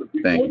be open.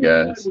 Before Thank you,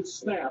 the guys. play would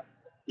snap,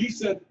 he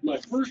said, my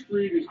first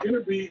read is going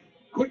to be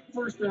quick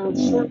first down,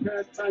 short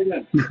pass, tight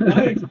end.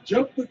 Lions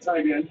jumped the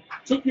tight end,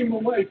 took him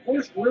away,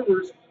 forced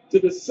Rivers to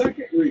the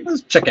second read.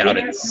 Let's check out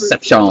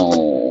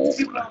Inception.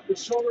 Tip off the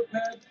shoulder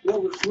pad,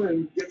 Rover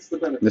Swim gets the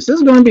benefit. This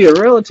is going to be a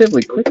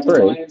relatively quick The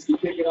break. Lions can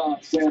kick it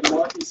off. Sam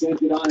Martin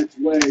sends it on its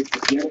way.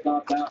 Forget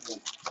about that one.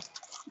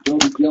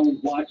 Joby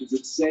Jones watches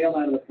it sail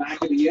out of the back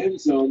of the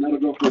end zone. That'll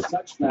go for a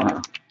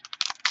touchback.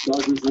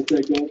 Chargers will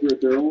take over at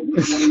their own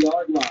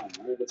 20-yard line.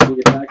 All right, let's bring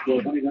it back to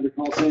our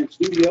 1-800-CALL SAM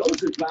studios.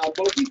 There's Val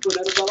Boki for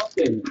an NFL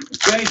update.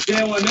 Thanks,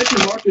 Dale. I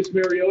mentioned Marcus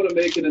Mariota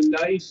making a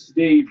nice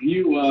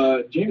debut.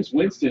 Jameis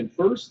Winston,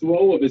 first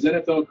throw of his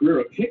NFL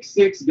career, a pick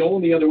six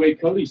going the other way.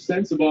 Cody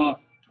Sensabaugh,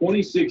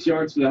 26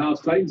 yards to the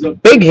house. Titans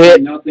up. Big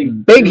hit.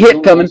 Nothing. Big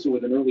hit coming.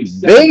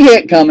 Big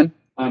hit coming.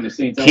 On the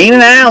Saints.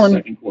 Keenan Allen.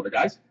 Second quarter,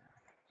 guys.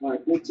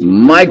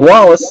 Mike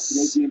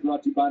Wallace.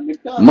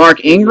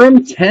 Mark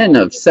Ingram, 10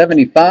 of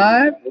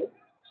 75.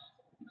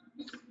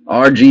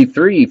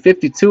 RG3,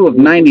 52 of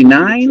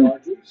 99.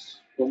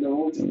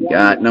 We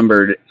got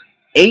numbered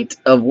 8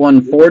 of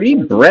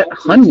 140. Brett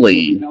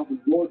Hundley.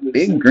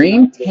 Big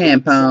green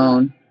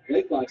tampon.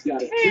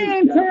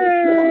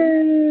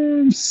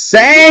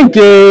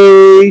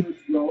 Sankey.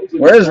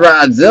 Where's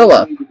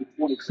Rodzilla?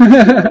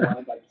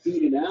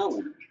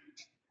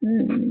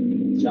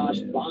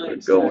 We're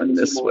going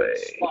this way.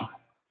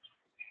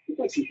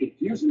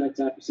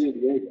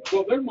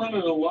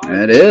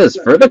 That is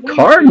for the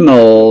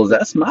Cardinals.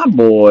 That's my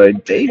boy,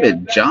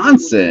 David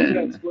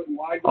Johnson.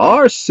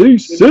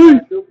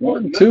 RCC.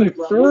 1, 2,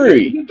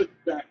 3.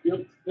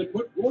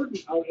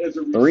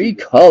 3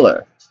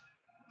 color.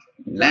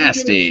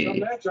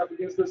 Nasty.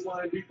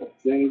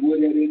 Danny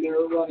Woodhead in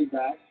there, a running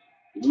back.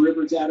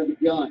 Rivers out of the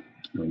gun.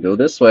 We go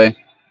this way.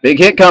 Big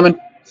hit coming.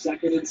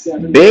 2nd and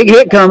 7. Big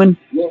hit coming.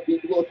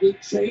 Looking.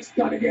 Chase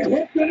gonna get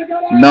hit.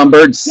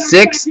 Numbered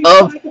 6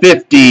 of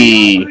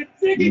 50.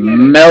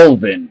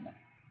 Melvin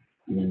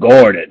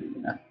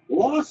Gordon.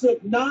 Loss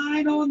of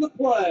 9 on the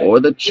play. For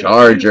the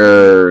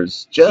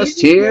Chargers.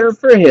 Just here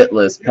for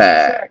hitless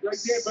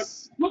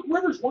packs. Look,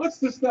 Rivers wants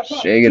to step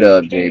up. Shake it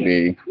up,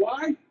 JB.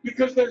 Why?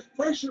 Because there's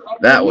pressure up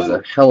That was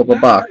a hell of a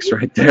box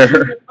right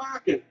there.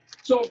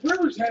 So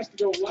Rivers has to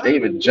go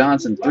David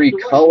Johnson, 3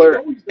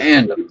 color,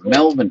 and a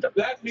Melvin to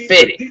that means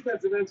fit it.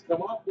 defensive ends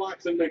come off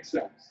blocks and make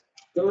sense.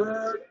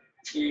 3rd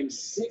And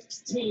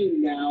 16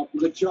 now for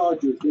the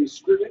Chargers. They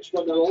scrimmage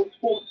from their own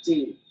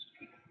 14.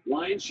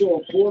 Lions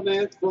show a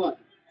 4-man front.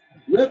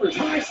 Rivers,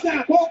 high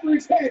snap over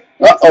his head.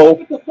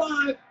 Uh-oh. At the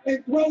 5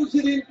 and throws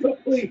it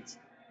incomplete.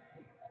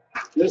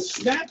 The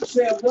snap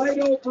sailed right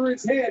over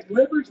his head.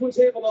 Rivers was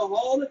able to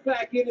haul it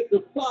back in at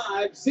the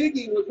 5.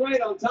 Ziggy was right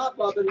on top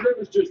of it.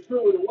 Rivers just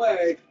threw it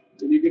away.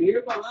 And you can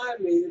hear behind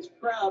me, this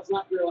crowd's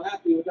not real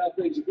happy with how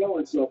things are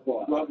going so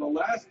far. Well, the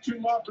last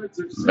 2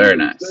 offensive Very series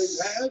nice. they've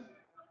had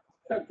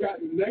have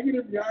gotten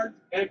negative yards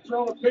and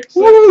thrown a pick six.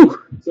 Woo!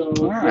 So,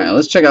 All right,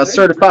 let's check out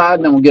certified,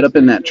 and then we'll get up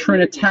in that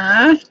Trinity.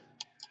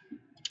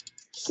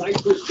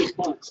 Cypress to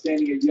punt,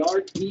 standing a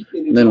yard deep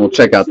in his Then we'll own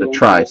check out the zone.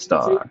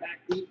 TriStar. Back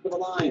deep for the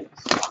Lions.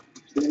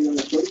 Standing on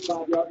the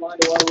 35-yard line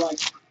to our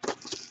right.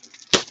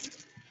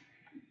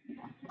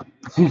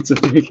 That's a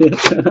big hit.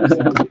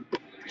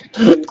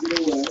 Sends it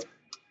away.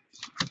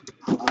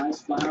 High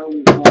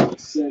spiraling ball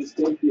sends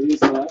Tate to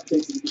his left,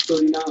 takes it to the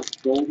 39,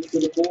 Golden to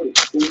the 40,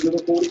 Golden to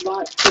the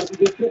 45,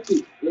 40 to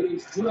 50. Then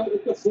he's drilled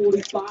at the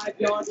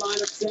 45-yard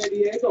line of San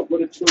Diego,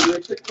 but a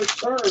terrific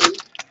return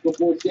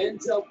before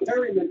Denzel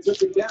Perryman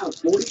took him down.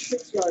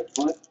 46-yard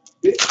punt,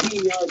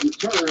 15-yard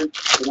return,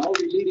 and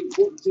already leading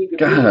 14 to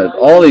God,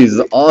 all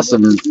these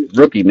awesome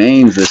rookie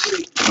names that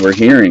we're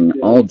hearing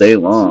all day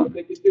long.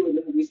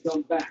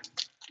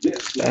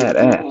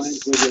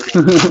 Badass.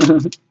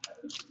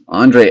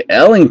 Andre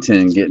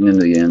Ellington getting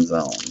into the end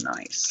zone.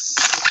 Nice.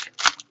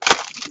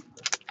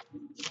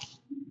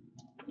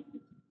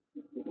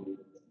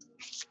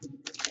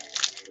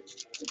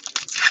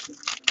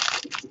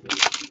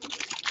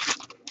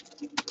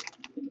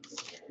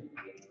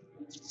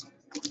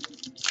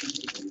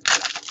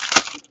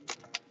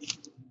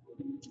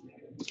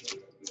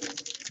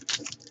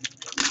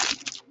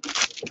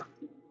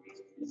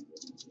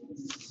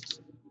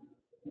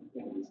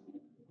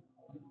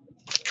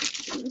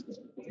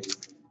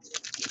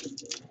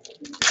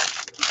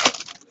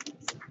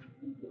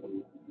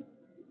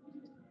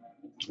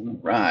 All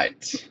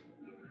right.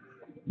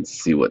 Let's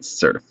see what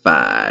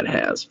certified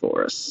has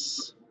for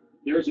us.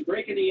 There is a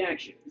break in the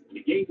action.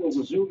 The game will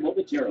resume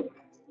momentarily.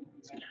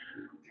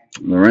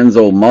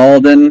 Lorenzo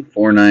Malden,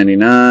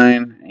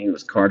 $4.99. He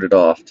was carted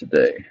off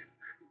today.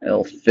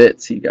 L.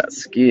 Fitz, he got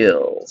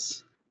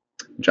skills.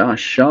 Josh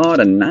Shaw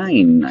to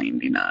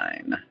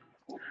 $9.99.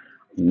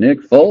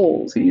 Nick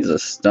Foles, he's a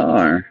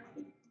star.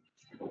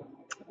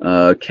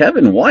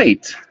 Kevin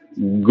White,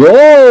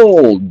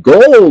 gold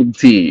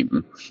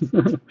team.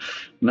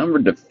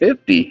 Numbered to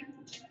 50.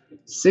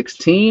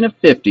 16 of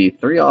 50.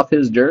 3 off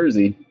his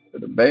jersey for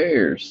the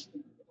Bears.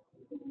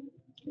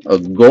 A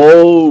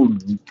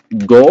gold.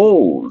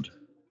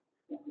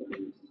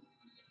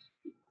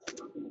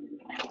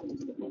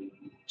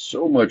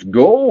 So much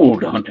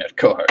gold on that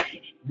card.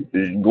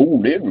 There's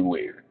gold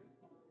everywhere.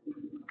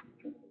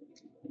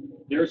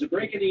 There is a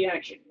break in the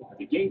action.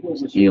 The game will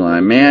resume. Eli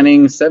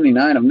Manning,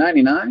 79 of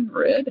 99,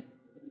 red.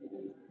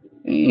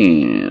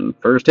 And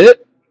first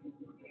hit,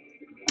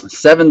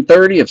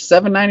 730 of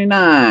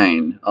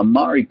 799.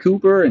 Amari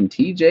Cooper and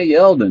TJ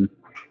Yeldon.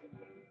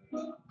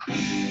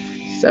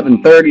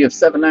 730 of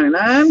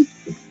 799.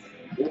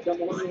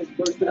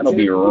 That'll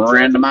be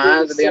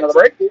randomized at the end of the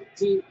break.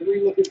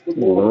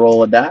 We'll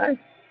roll a die.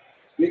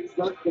 Big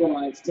front for the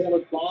Lions.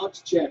 Taylor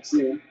Boggs checks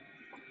in.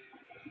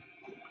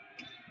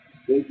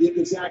 They give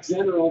to Zach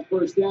Zenner on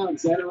first down.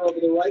 Zenner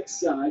over the right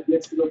side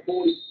gets to the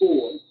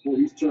 44 before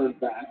he's turned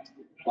back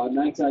by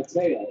Manti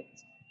Te'o.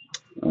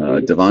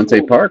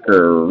 Devontae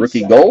Parker,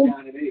 rookie gold.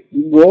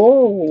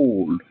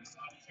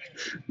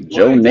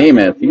 Joe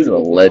Namath, he's a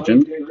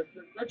legend.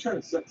 They're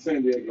trying to set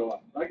San Diego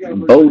up.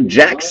 Bo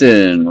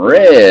Jackson,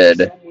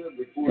 red.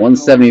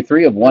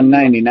 173 of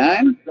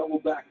 199.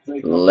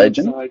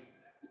 Legend.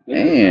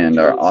 And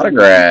our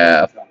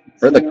autograph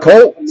for the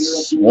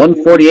Colts,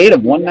 148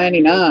 of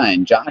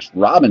 199. Josh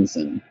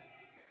Robinson.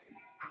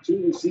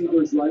 2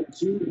 receivers right,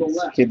 2 to the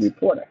left. Kid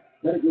reporter.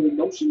 Pettigrew in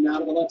motion now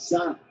to the left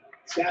side.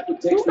 Stafford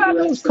takes Who got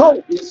the those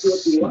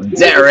Colts?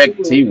 Derek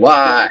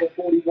T.Y.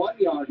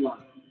 41-yard line.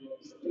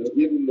 They'll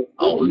give him the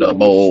on the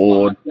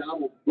board.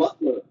 Donald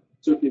Butler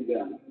took him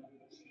down.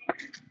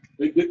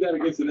 They did that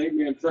against an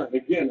 8-man front.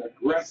 Again,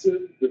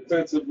 aggressive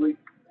defensively.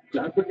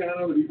 John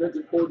Pagano, the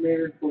defensive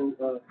coordinator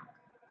for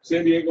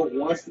San Diego,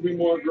 wants to be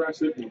more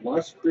aggressive. He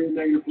wants to create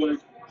negative plays.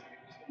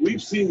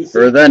 We've seen the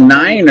For the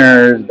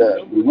Niners,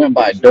 we went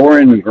by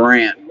Doran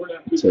Grant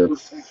to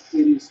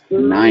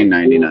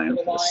 $9.99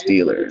 for the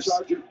Steelers.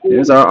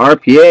 Here's our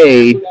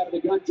RPA,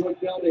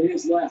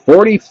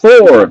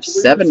 44 of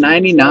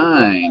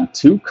 799,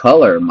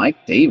 2-color,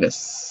 Mike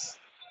Davis.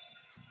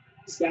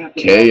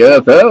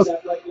 KFF.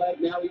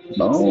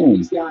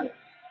 Boom.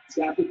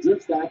 Stafford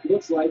drifts back,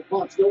 looks like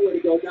pumps, nowhere to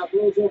go. Now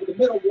throws over the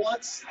middle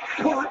once.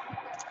 Caught.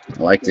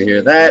 I like to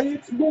hear that.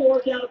 It's more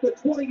down at the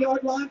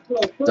 20-yard line for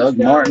a first Doug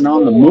down Martin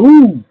on the goal.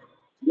 move.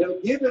 They'll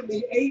give him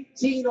the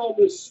 18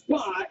 on the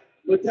spot,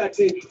 but that's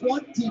a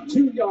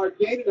 22-yard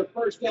gain and a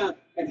first down.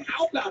 And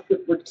how about the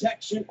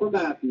protection for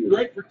Matthews?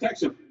 great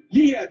protection.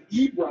 He had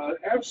Ebron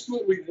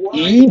absolutely wide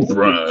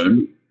Ebron?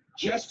 open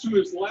just to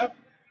his left.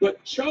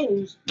 but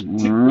chose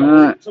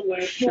Alright.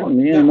 Shouldn't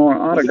be any more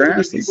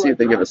autographs. Let's see if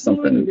they give us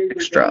something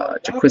extra.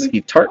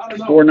 Jaquiski Tart,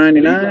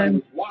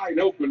 $4.99.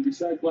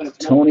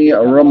 Tony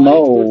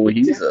Romo,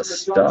 he's a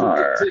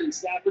star.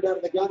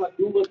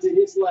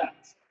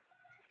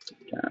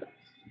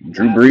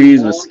 Drew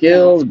Brees with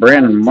skills.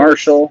 Brandon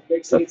Marshall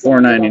for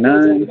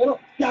 $4.99.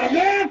 Got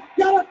a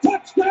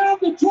touchdown,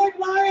 Detroit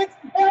Lions,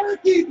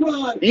 Eric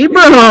Ebron.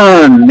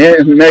 Ebron,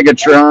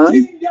 Megatron,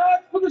 15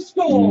 yards for the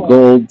score.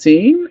 gold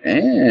team,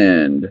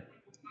 and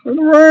for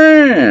the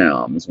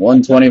Rams,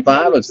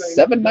 125 of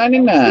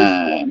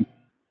 $7.99.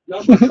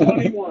 Number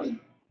 21,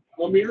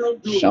 Amir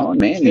Abdullah. Sean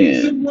Takes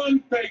Mannion, a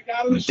run fake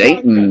out of the shotgun.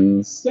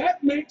 Dayton's.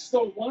 That makes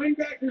the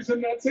linebackers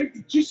and that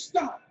safety just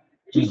stop.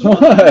 Just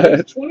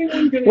What?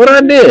 21 getting What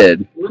I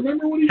did?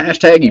 Remember when he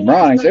Hashtag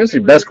Ebronix. There's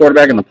your best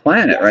quarterback on the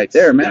planet right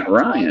there, Matt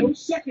Ryan.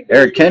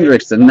 Eric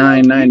Kendricks to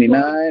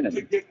 $9.99.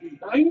 To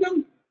get behind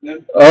him,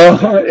 then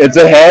Oh, it's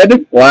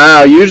ahead?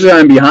 Wow, usually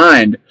I'm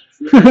behind.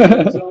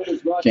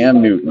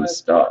 Cam Newton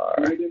star.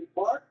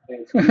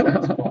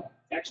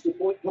 Extra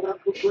point coming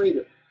up for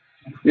Prater.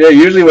 Yeah,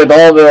 usually with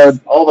all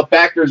the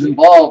factors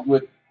involved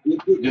with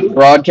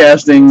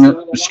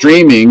broadcasting,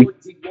 streaming,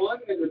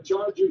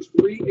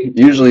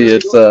 usually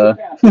it's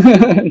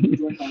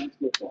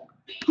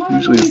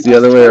usually it's the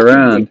other way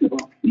around.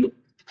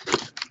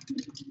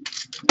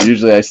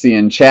 Usually I see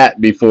in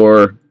chat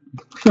before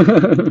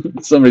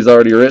somebody's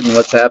already written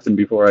what's happened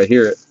before I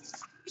hear it.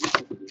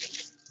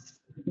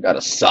 Got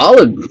a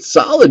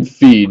solid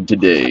feed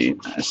today.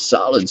 A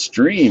solid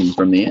stream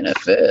from the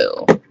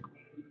NFL.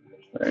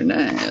 Very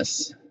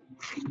nice.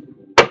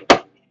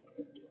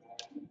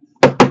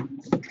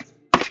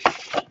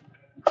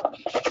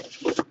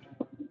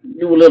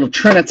 Do a little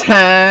Trinity,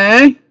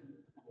 and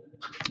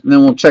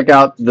then we'll check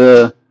out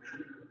the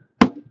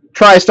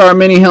TriStar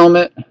mini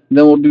helmet.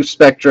 Then we'll do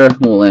Spectra.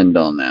 We'll end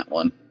on that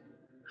one.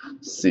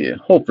 See ya.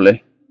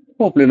 Hopefully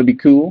it'll be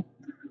cool.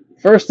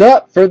 First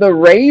up for the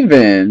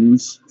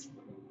Ravens,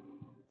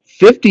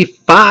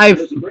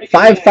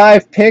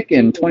 5.5 pick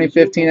in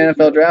 2015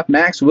 NFL Draft.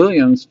 Max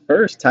Williams,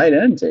 first tight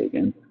end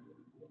taken.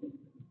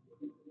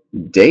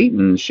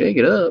 Dayton, shake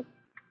it up.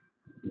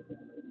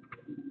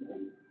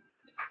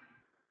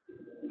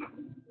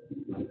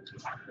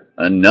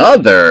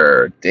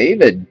 Another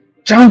David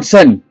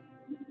Johnson.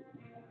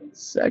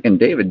 Second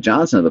David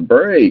Johnson of the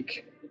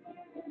break.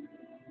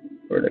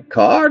 For the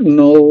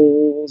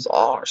Cardinals,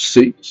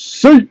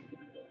 RCC.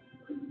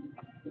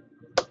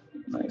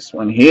 Nice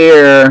one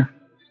here.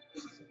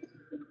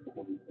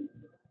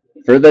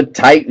 For the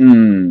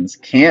Titans,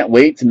 can't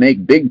wait to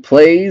make big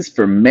plays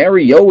for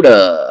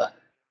Mariota.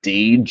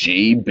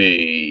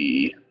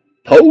 DGB.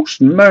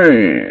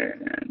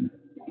 Postman.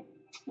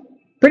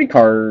 Pretty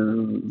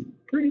card.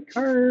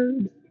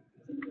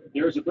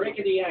 There's a break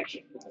in the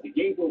action. The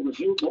game will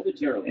resume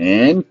momentarily.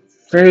 And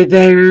for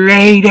the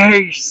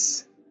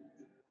Raiders,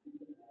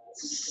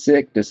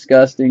 sick,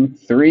 disgusting,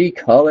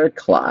 3-color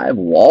Clive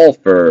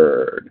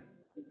Walford.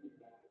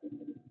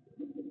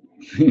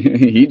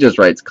 He just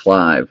writes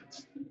Clive.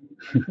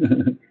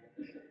 For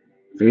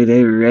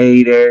the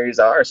Raiders,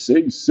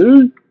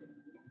 RCC.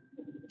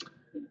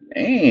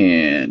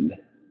 And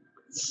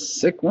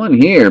sick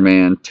one here,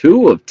 man.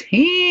 2 of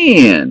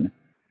 10.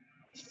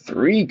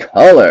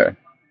 3-color.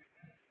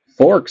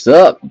 Forks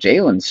up.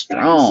 Jalen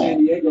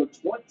Strong.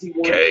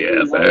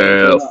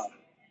 KFF.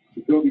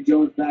 Jacoby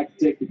Jones back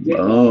to take the kick.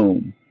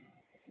 Boom.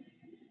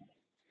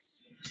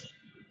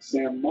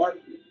 Sam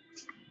Martin.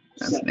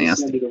 That's set to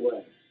nasty. send it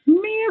away.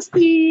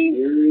 Nasty.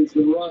 Here is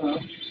the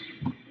run-up.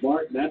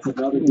 Martin, that's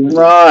another good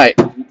Right.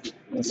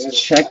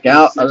 Let's check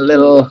out a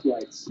little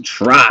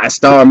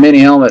TriStar mini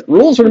helmet.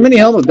 Rules for the mini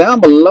helmet down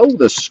below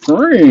the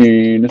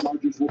screen.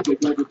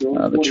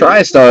 The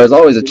TriStar is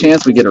always a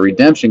chance we get a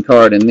redemption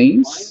card in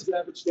these.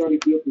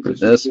 For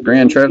this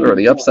grand treasure or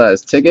the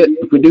upsized ticket.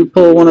 If we do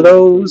pull one of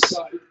those,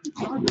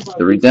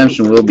 the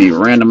redemption will be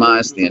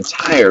randomized to the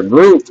entire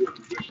group.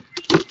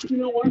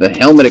 The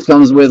helmet it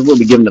comes with will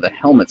be given to the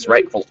helmet's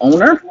rightful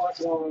owner.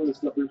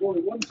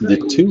 The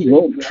two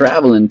won't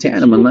travel in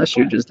tandem unless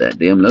you're just that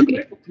damn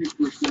lucky.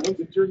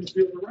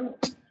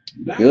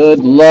 Good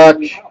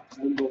luck.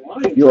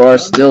 You are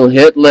still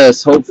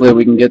hitless. Hopefully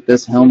we can get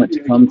this helmet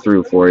to come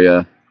through for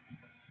you.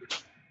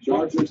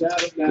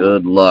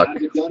 Good luck.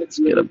 Let's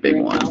get a big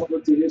one.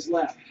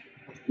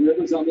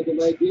 Rivers on the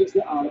delay gives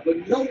to Oliver.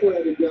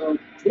 Nowhere to go.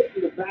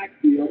 Hitting the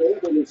backfield.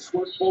 Able to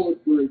squirt forward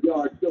for a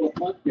yard. Still a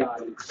punt guy.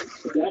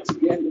 But that's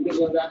again the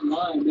middle of that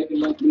line. Making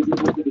like they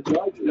did with the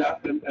Chargers. Yeah,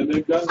 and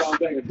they've done it all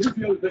day. And here's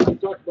the other thing we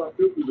talked about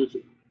field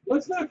position.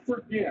 Let's not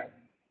forget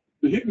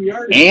the hidden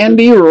yard.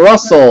 Andy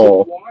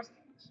Russell.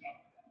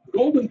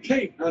 Golden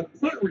Tate on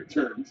punt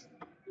returns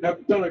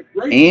have done a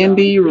great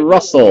Andy job.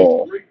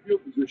 Russell. Great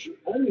field position,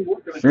 only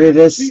working For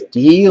the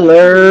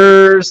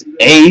Steelers,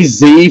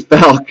 AZ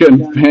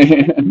Falcon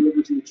fan.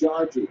 Rivers and the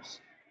Chargers.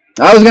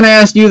 I was going to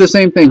ask you the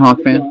same thing,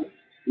 Hawk fan.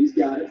 He's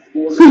got it.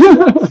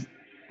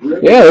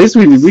 Yeah, at least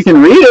we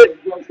can read it.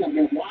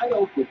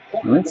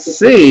 Let's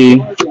see.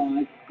 By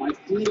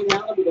cleaning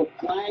out with a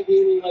flag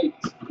in late.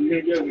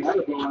 You're going to get an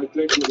edible, I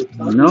think, with a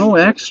ton. No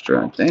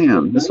extra.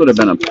 Damn, this would have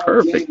been a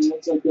perfect.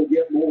 Looks like they'll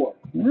get more.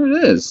 There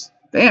it is.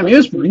 Damn, he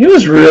was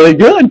really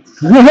good. He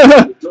Throw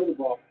the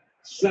ball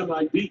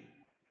semi-deep.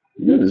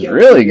 was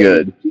really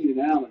good. Keenan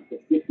Allen for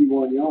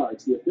 51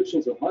 yards. The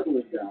officials are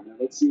huddling down there.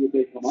 Let's see what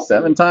they come up with.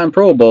 7-time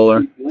Pro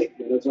Bowler. Pete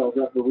Blakeman is our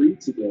referee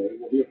today.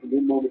 We'll hear from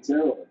him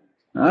momentarily.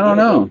 I don't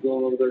know.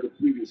 Going over there to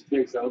plead his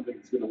case. I don't think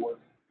it's going to work.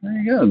 There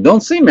you go.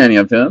 Don't see many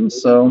of him,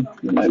 so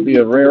it might be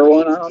a rare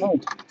one. I don't know.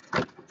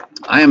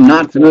 I am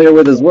not familiar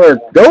with his work.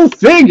 Go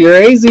figure,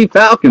 AZ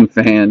Falcon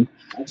fan.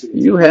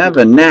 You have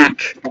a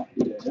knack.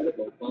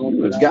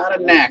 You've got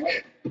a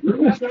knack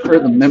for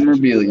the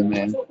memorabilia,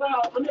 man.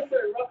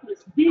 Unnecessary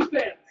roughness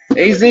defense.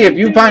 AZ, if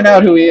you find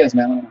out who he is,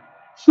 man.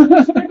 From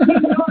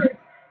the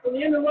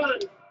end of run.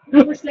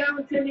 First down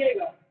in San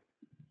Diego.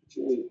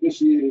 The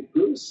officiated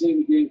crew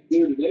seeing the game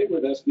clear today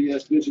with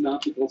SBS Vision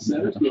Optical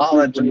Centers.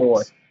 Holla at your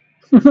boy.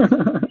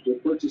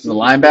 The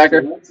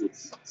linebacker?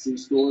 See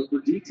store for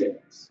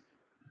details.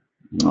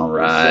 All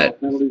right.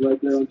 Penalty right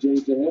there on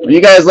James ahead. Well,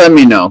 you guys let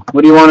me know.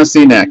 What do you want to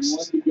see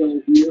next?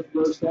 You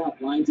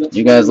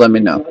guys let me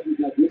know.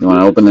 You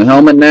want to open the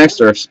helmet next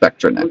or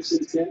Spectra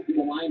next?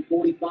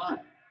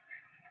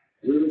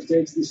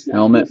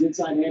 Helmet.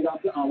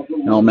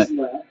 Helmet.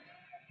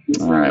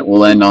 All right,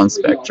 we'll end on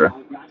Spectra.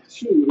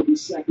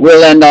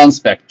 We'll end on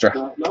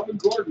Spectra. Melvin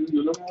Gordon,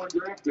 the number 1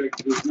 draft pick,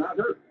 is not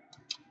hurt.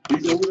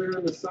 He's over there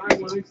on the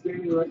sideline,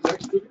 standing right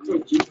next to the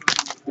coaches.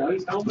 Got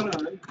his helmet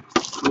on.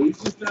 So he's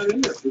just not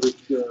in there for this.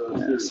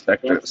 Yeah,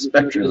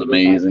 Spectra's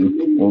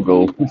amazing. We'll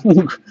go.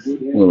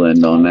 We'll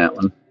end on that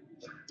one.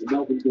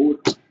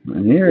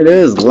 And here it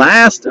is,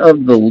 last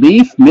of the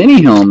Leaf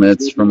mini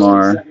helmets from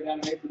our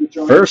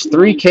first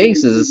 3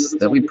 cases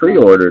that we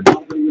pre-ordered.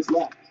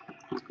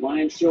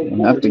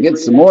 We'll have to get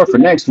some more for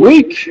next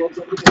week.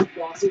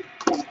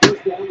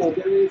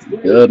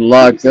 Good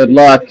luck, good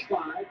luck.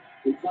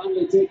 And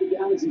finally taken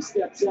down as he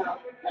steps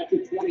out at the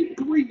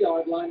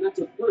 23-yard line. That's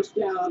a first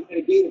down and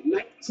a gain of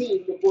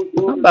 19 before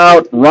How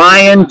about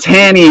Ryan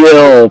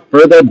Tannehill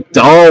for the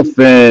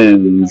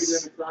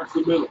Dolphins?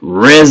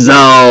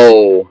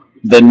 Rizzo.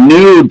 The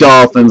new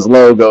Dolphins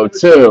logo,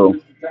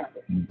 too.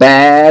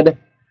 Bad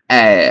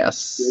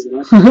ass.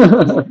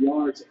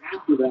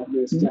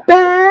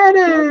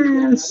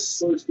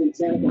 Badass.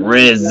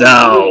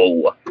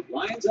 Rizzo.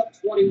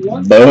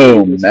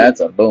 Boom. That's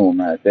a boom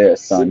right there,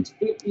 son.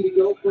 6:50 to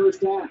go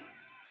first half.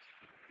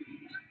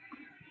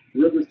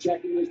 Rivers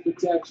checking his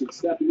protection,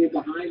 stepping in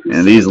behind.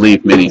 And these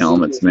Leaf mini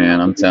helmets, man,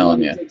 I'm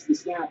telling you.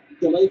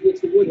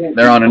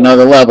 They're on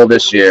another level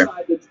this year.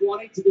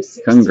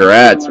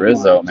 Congrats,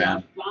 Rizzo,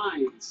 man.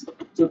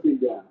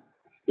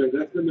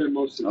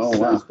 Oh,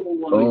 wow.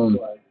 Boom.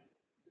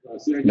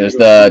 There's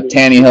the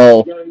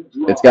Tannehill.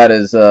 It's got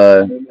his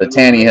the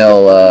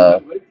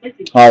Tannehill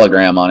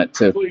hologram on it,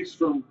 too.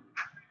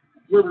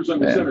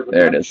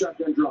 There it is.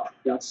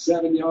 Got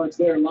 7 yards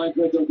there. Line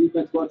break on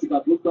defense brought to you by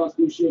Blue Cross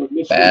Blue Shield of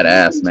Michigan.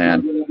 Badass,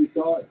 man.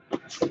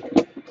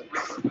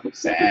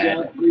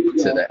 Bad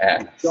to the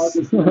ass.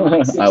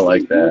 I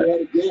like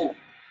that.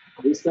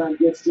 This time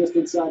gets just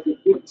inside the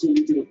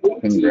 15 to the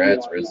 14.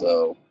 Congrats,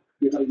 Rizzo.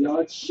 With a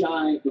yard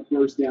shy of the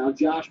first down.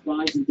 Josh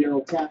Bynes and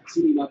Daryl Tapp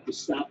teaming up to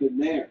stop him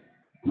there.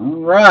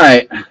 All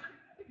right.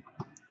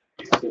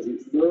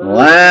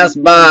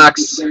 Last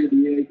box.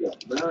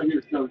 Now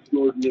here comes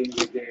Gordon into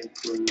the game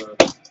for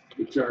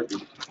the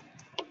Chargers.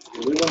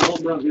 They want a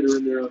home run hitter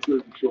in there on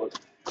 3rd and short.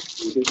 We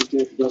think the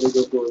chances are they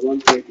go for a run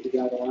fake to the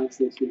guy the line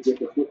state's going to get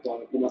the football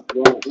and come up the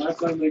roll. Last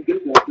time they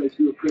did that, they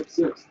threw a pick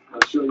 6.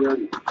 I'll show you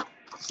already.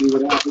 See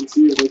what happens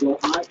here. They go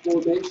I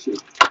formation.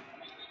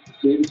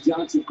 David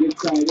Johnson, big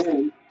tight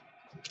end.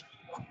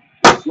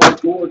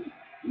 Slot Gordon.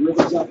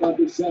 Rivers up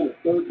under center.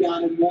 3rd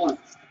down and 1.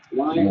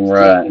 All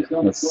right,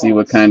 let's see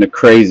what kind of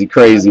crazy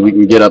we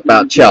can get up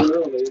out ya.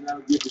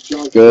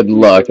 Good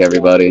luck,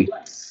 everybody.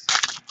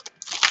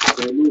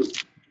 We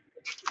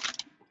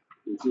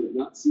have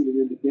not seen an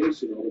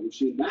indication, although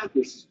Machine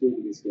Mathis is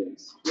proving his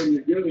case. When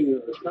you're getting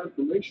a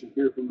confirmation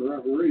here from the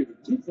referee, the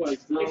 2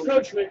 flags thrown. Hey,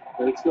 Coach, man.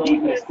 It's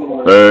going this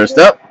far. First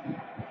up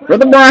for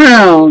the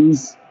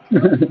Browns.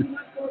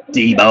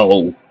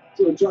 Debo.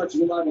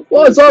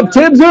 What's up,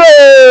 Tibbsy?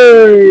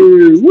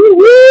 Woo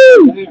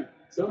woo!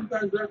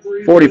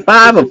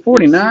 45 of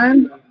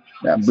 49.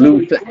 That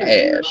blew to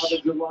ash.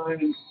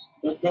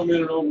 Come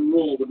in and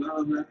overrule, but not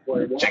on that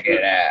play. Check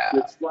it out.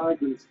 It's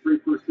flagged and it's 3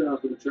 first down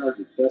for the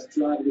Chargers. Best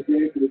drive of the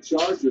day for the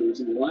Chargers,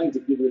 and the Lions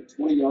have given it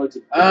 20 yards.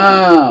 This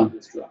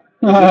drive.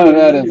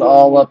 That is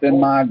all up in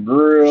my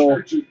grill.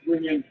 Chargers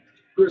bring in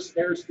Chris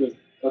Hairston,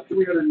 a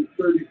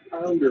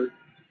 330-pounder,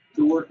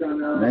 to work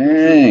on our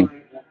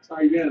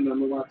tight end on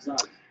the left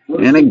side.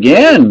 And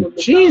again,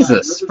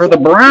 Jesus, for the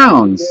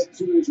Browns.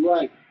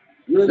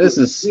 This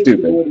is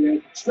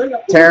stupid.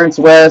 Terrence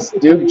West,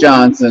 Duke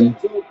Johnson.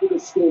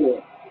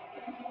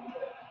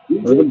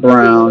 For the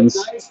Browns.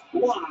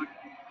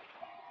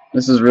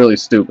 This is really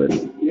stupid.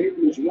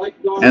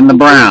 And the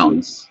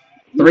Browns.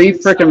 3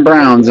 frickin'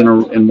 Browns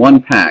in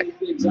one pack.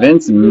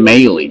 Vince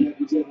Mailey.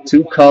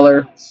 2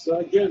 color.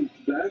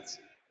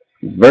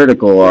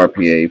 Vertical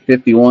RPA,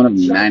 51 of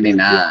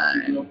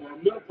 99.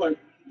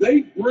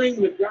 They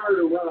bring the guard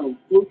around.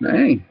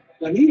 Hey,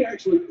 And he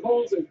actually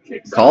pulls and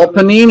kicks call out.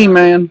 Panini,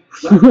 man.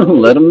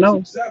 Let him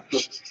know.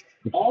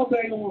 All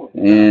day long.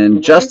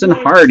 And Justin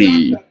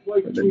Hardy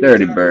for the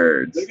Dirty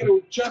Birds.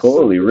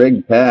 Totally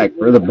rigged pack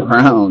for the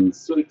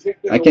Browns.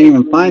 I can't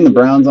even find the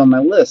Browns on my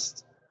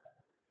list.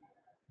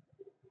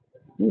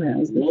 Who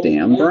has the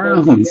damn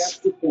Browns?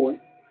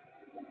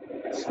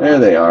 There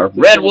they are.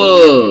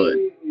 Redwood!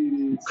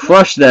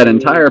 Crushed that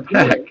entire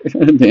pack.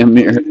 Damn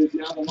near.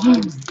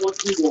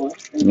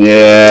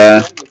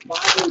 Yeah.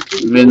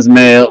 Vince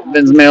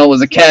Mail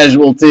was a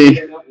casualty.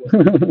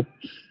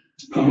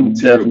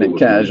 Definite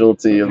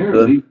casualty of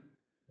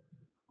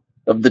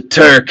the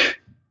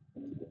Turk.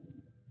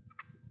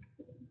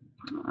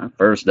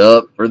 First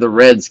up for the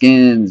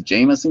Redskins,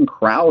 Jamison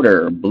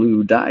Crowder,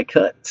 blue die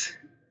cut.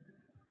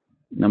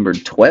 Number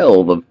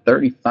 12 of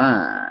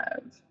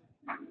 35.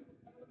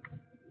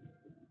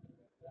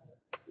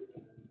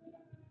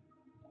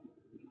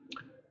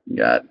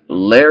 Got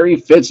Larry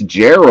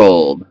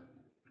Fitzgerald,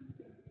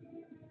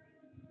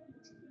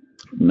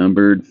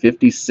 numbered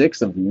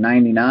 56 of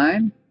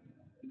 99.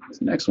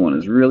 This next one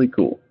is really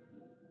cool.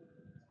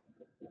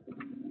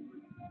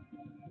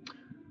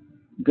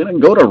 I'm going to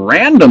go to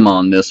random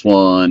on this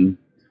one.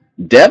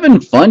 Devin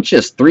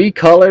Funchess,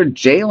 3-color.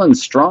 Jalen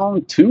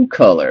Strong,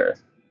 2-color.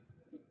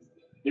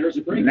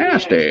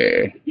 Nasty.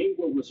 The game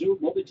will resume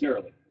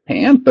momentarily.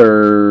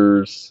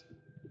 Panthers,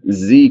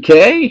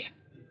 ZK.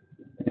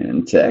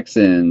 And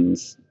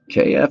Texans,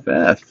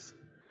 KFF.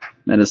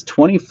 That is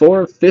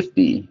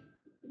 24.50.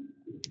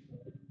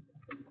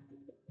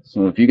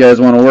 So if you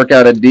guys want to work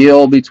out a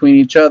deal between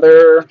each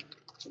other,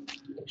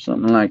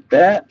 something like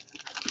that,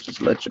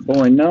 just let your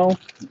boy know.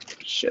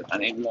 Shit, I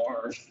need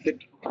more.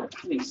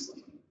 Please.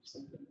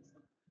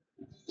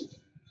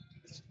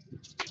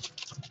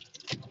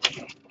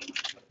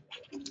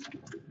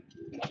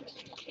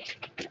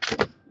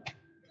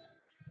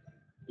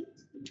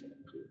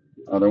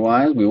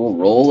 Otherwise, we will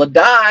roll a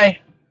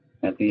die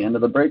at the end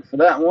of the break for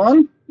that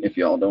one, if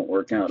y'all don't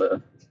work out a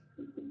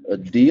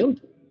deal.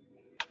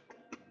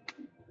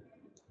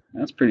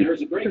 That's pretty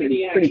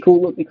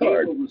cool looking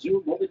card.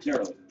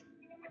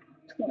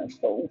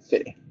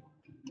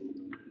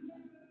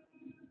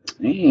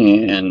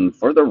 And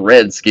for the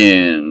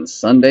Redskins,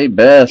 Sunday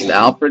best,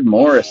 Alfred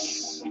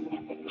Morris.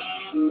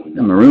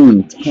 The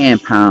maroon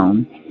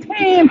tampon.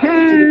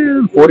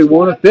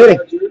 41 of 50.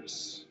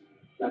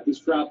 Got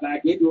this crowd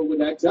back into it with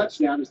that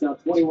touchdown. It's now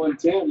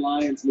 21-10,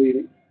 Lions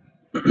leading.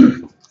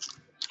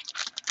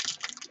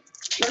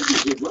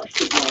 Chargers have rushed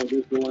the ball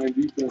against the line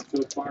defense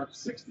so far,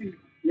 60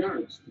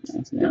 yards.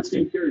 That's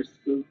nasty. 15 carries,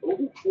 so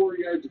over 4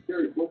 yards a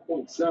carry,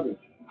 4.7.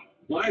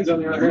 Lions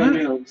on the other hand,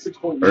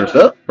 6.9. First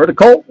up for the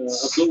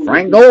Colts,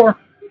 Frank Gore.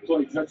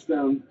 Play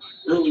touchdown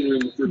earlier in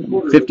the third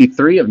quarter.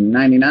 53 of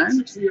 99.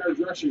 60 yards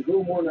rushing, a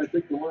little more than I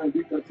think the Lion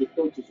defensive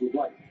coaches would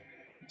like.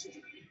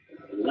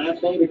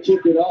 Lambeau to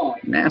kick it off.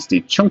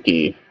 Nasty,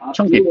 chunky.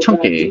 For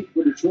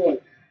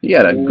Detroit. He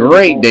had a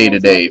great day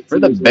today for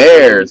the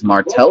Bears.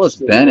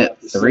 Martellus Bennett,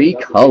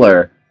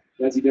 3-color.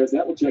 As he does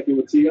that, we'll check in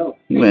with T.O.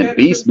 He went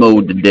beast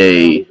mode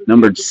today.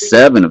 Numbered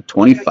 7 of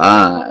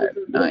 25.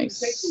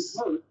 Nice.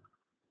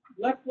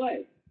 Left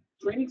leg.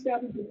 Training staff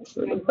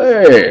For the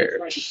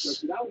Bears.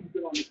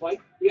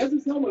 He has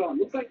his helmet on.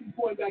 Looks like he's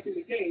going back in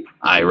the game.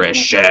 Irish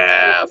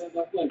Chef.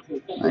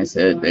 Nice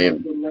hit,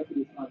 David.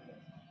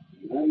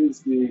 That is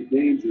the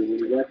danger when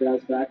you let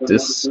guys back on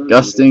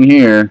Disgusting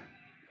here.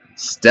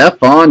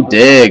 Stephon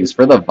Diggs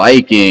for the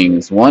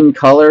Vikings.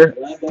 1-color,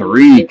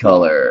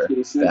 3-color.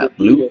 That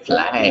blue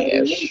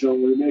flash. It's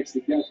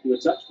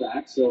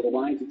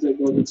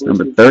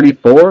number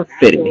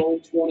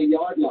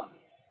 34/50.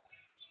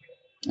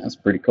 That's a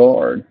pretty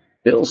card.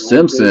 Bill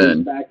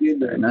Simpson.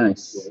 Very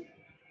nice.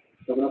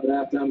 Coming up at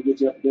halftime to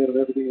get you up to date on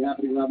everything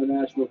happening around the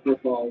National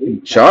Football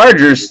League.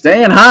 Chargers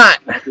staying hot.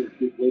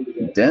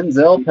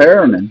 Denzel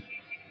Perriman.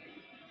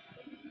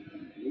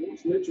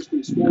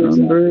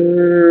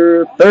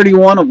 Number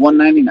 31 of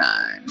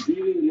 199.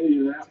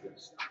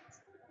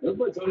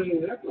 Everybody's on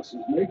Indianapolis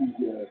is maybe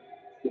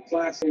the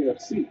Class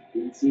AFC.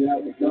 Didn't see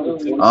that one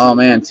coming. Oh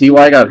man,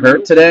 T.Y. got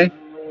hurt today?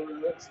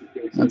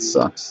 That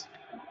sucks.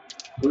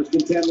 First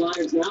and 10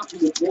 Lions now from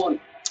the 20.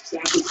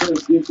 Stafford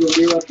turns into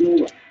Amir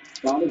Abdullah.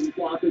 Bombers and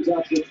blockers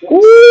out to the 20.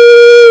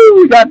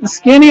 Woo! We got the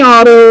skinny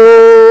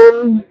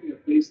auto.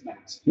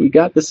 We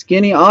got the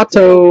skinny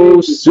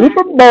auto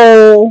Super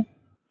Bowl.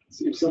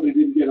 See if somebody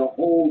didn't get a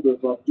hold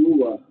of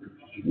Abdullah.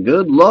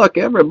 Good luck,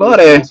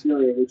 everybody.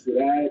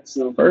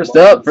 First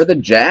up for the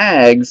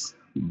Jags,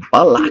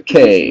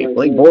 Balake.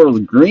 Blake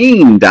Bortles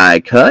green die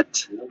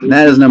cut. And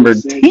that is number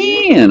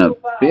 10 of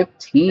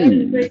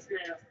 15.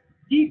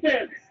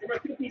 Defense, number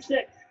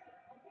 56.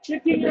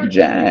 The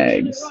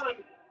Jags.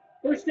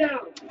 First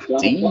down.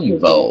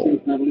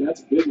 Devo.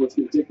 That's big. What's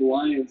going to take the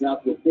Lions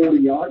out to the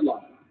 40-yard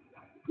line.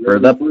 For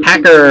the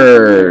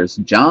Packers,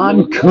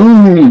 John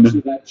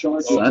Kuhn.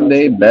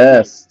 Sunday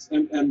best.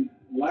 And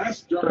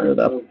last drive For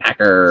the of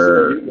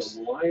Packers.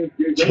 the Lions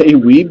gave Jay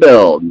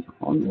Weebuild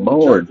on the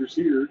board. Chargers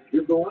here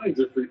give the Lions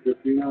a free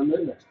 15 on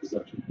their next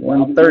possession.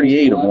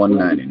 138 of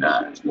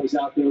 199. Goes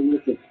out there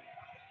with them.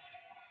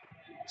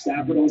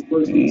 Stafford on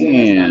first And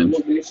and 10.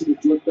 for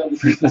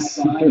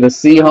the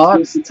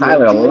Seahawks,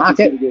 Tyler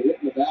Lockett.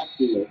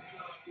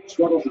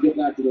 Struggles to get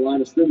back to the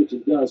line of scrimmage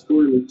and does.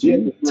 Corey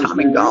legit.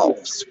 Tommy Golf,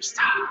 superstar.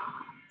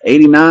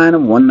 89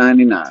 of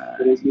 199.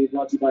 Today's game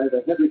brought to you by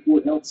the Henry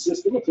Ford Health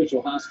System,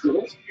 official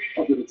hospitals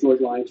of the Detroit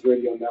Lions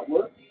Radio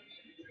Network.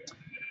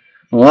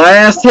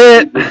 Last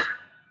hit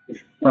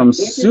from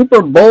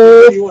Super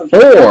Bowl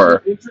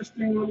 4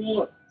 Interesting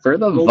reward. for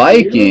the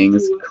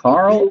Vikings,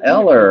 Carl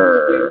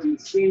Eller. At the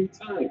same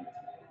time,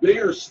 they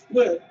are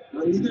split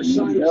on either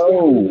side of Yo.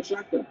 Stafford in the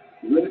shotgun.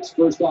 Riddick's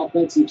first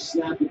offensive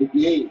snap of the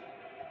game.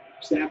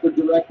 Stafford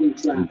directing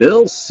traffic.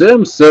 Bill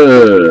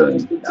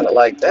Simpson. Gotta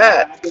like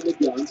that. Back in the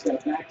gun,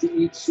 step back to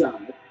each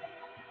side.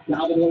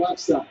 Now to the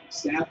left side.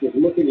 Stafford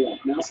looking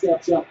left. Now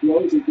steps up,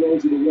 throws and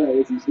throws it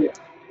away as he's hit.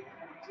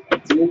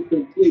 It's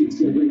incomplete.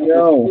 So bring up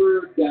Yo. a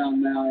third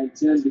down now and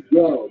 10 to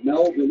go.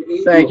 Melvin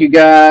Ingram. Thank you,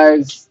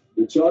 guys.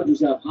 The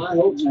Chargers have high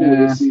hopes for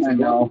Yeah, this season. I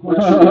know.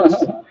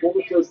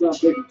 Former first-round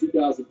pick in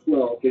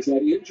 2012. He's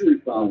had injury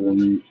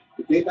problems.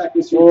 He came back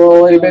this year.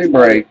 Oh, little bitty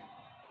break.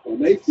 And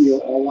they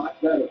feel a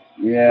lot better.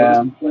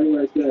 Yeah. Play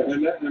right there.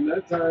 And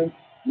that time,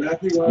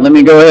 Matthew. Let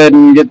me go ahead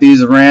and get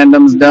these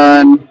randoms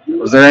done.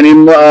 Was there any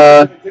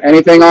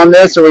anything on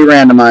this, or are we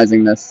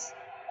randomizing this?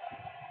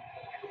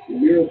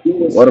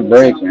 What a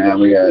break, man.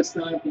 We got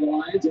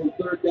freaking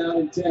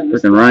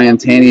Ryan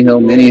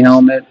Tannehill mini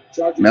helmet,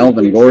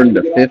 Melvin Gordon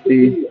to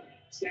 50.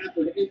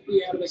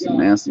 Some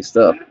nasty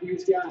stuff.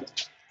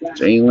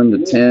 Jalen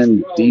to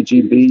 10,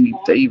 DGB,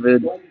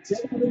 David. The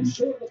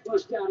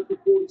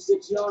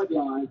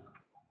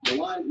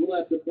Lions will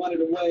have to punt it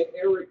away.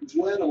 Eric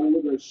Weddle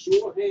with a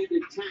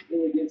sure-handed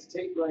tackle against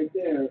Tate right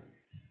there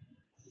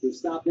to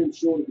stop him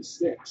short of the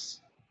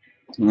sticks.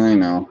 I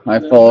know. I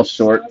fall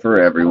short for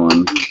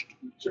everyone.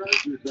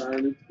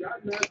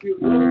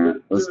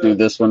 Let's do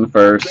this one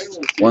first.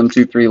 1,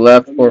 2, 3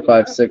 left, 4,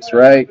 5, 6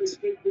 right.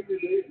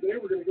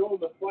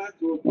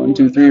 1,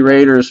 2, 3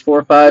 Raiders,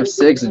 4, 5,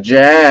 6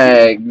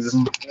 Jags.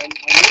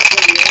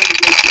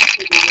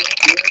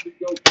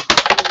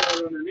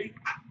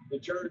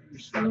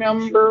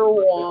 Number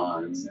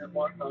 1.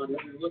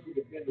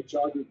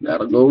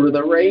 That'll go to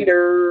the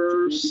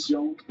Raiders.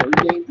 Very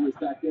dangerous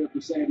back there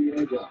for San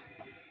Diego.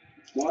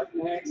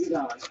 Martin hangs it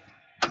on.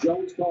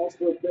 Jones calls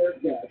for a fair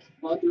catch.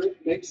 Under it,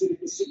 makes it at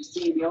the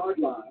 16-yard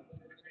line.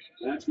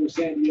 That's where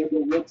San Diego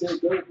will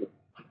take over.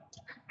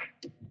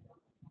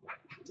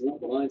 Well,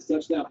 the Lions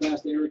touchdown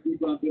pass to Eric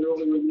Ebron a bit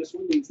earlier in this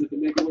one means that the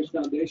Make-A-Wish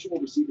Foundation will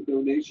receive a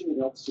donation that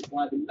helps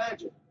supply the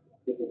magic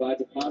that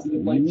provides a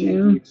positive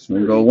life-changing experience.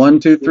 We go 1,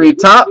 2, 3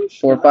 top,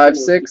 4, 5,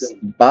 6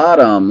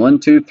 bottom. 1,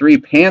 2, 3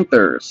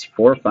 Panthers,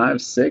 4,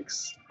 5,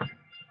 6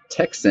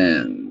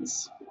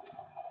 Texans.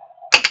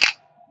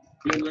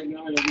 Good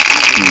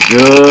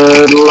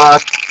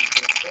luck.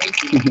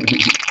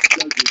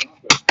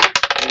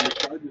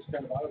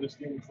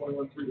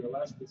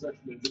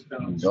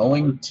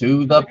 Going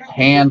to the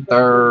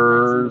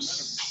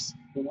Panthers.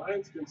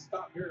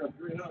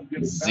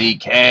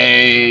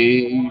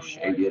 ZK,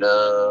 shake it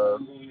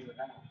up.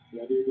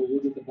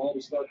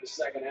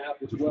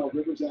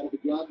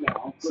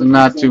 So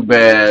not too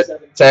bad.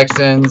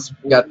 Texans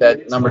got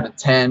that number to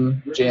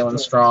 10, Jalen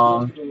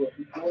Strong.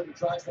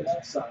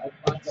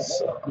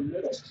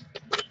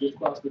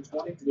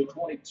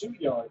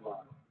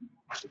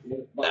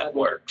 That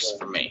works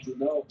for me.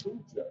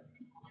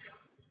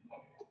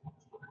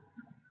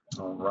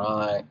 All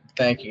right.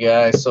 Thank you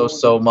guys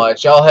so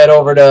much. Y'all head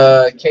over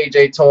to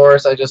KJ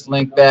Torres. I just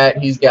linked that.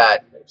 He's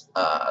got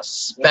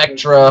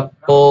Spectra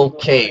full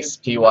case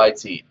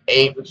PYT.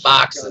 8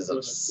 boxes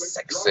of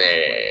sexy.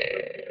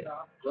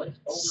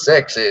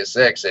 Sexy.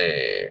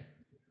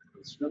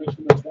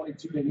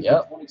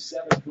 Yep.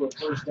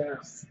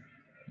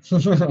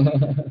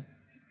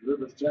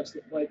 Rivers checks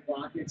the play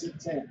clock. It's at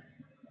 10.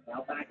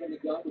 Now back in the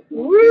gun with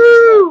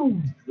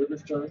Woo!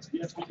 Rivers turns,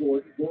 gets to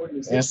Gordon. Gordon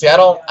is Yeah, see, I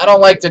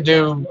don't like to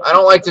do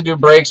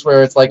breaks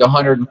where it's like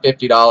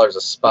 $150 a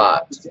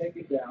spot.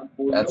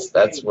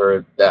 That's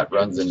where that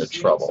runs into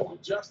trouble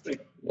a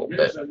little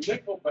bit.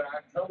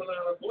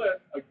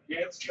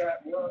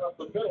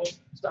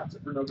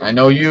 I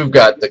know you've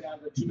got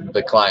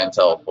the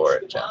clientele for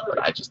it, John, but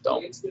I just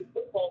don't. Instant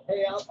football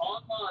payout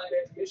online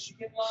at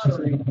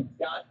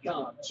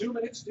MichiganLottery.com. 2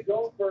 minutes to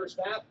go, first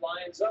half.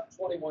 Lions up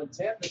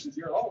 21-10. This is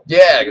your home.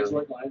 Yeah,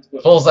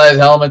 full-size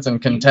helmets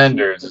and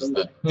contenders is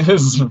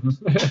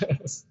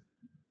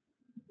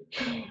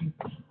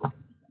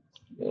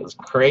it's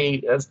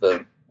crazy. That's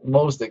the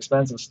most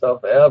expensive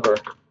stuff ever.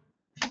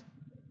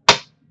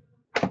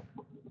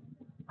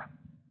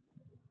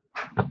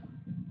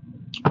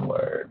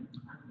 Word.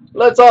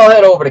 Let's all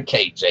head over to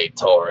KJ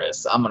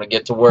Torres. I'm going to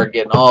get to work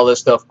getting all this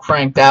stuff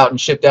cranked out and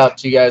shipped out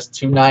to you guys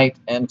tonight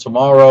and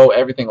tomorrow.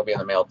 Everything will be in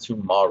the mail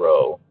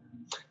tomorrow.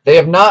 They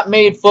have not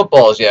made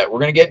footballs yet. We're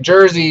going to get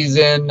jerseys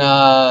in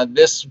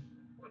this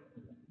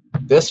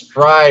this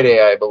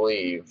Friday, I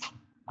believe.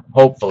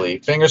 Hopefully.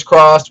 Fingers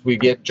crossed we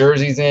get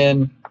jerseys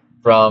in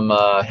from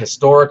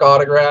Historic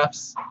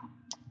Autographs.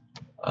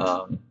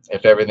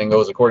 If everything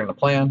goes according to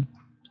plan.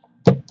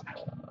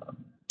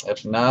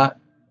 If not,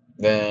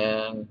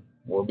 then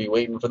we'll be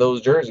waiting for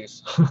those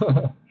jerseys.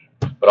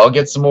 But I'll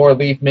get some more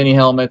Leaf mini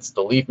helmets.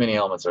 The Leaf mini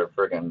helmets are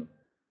friggin'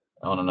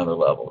 on another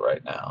level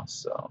right now.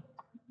 So,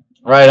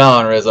 right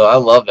on, Rizzo. I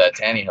love that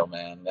Tannehill,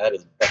 man. That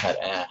is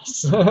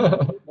badass.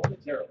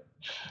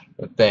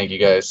 But thank you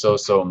guys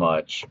so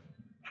much.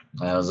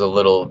 That was a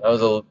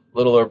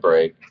littler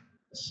break.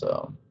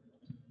 So,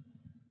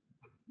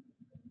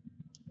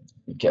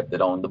 we kept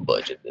it on the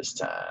budget this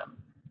time.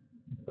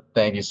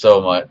 Thank you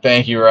so much.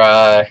 Thank you,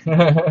 Rye.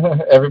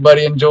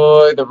 Everybody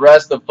enjoy the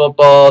rest of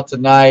football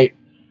tonight.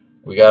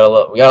 We got a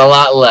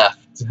lot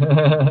left.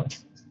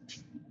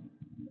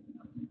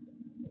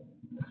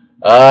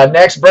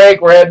 Next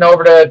break, we're heading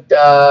over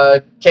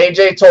to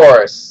KJ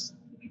Torres.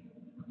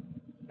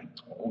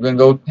 We're gonna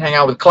go hang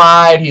out with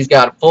Clyde. He's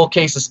got a full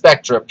case of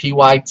Spectra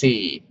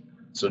PYT.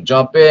 So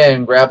jump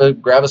in, grab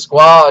a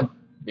squad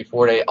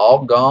before they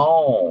all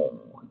gone.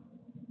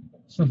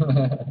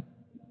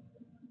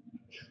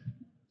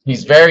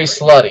 He's very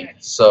slutty,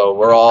 so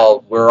we're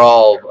all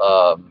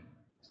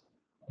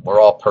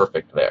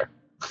perfect there.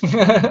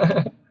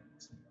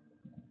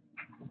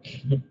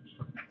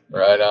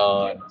 Right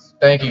on.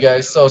 Thank you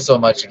guys so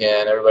much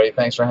again, everybody.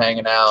 Thanks for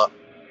hanging out.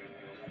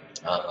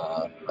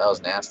 That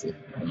was nasty.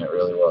 I mean, it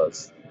really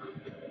was.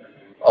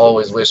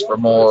 Always wish for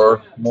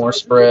more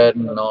spread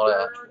and all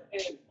that.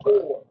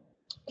 But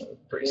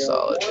pretty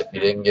solid. If you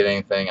didn't get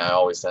anything, I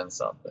always send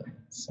something.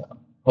 So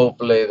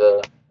hopefully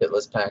the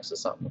hitless packs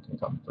is something we can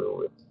come through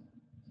with.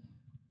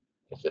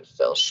 If it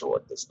fell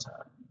short this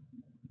time.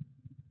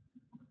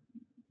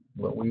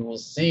 But we will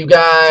see you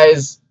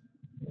guys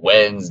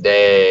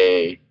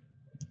Wednesday.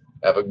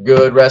 Have a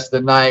good rest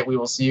of the night. We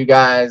will see you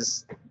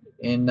guys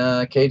in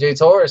KJ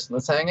Torres.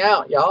 Let's hang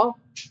out, y'all.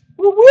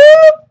 Woo-woo!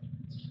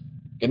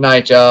 Good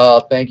night, y'all.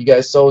 Thank you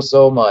guys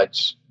so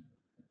much.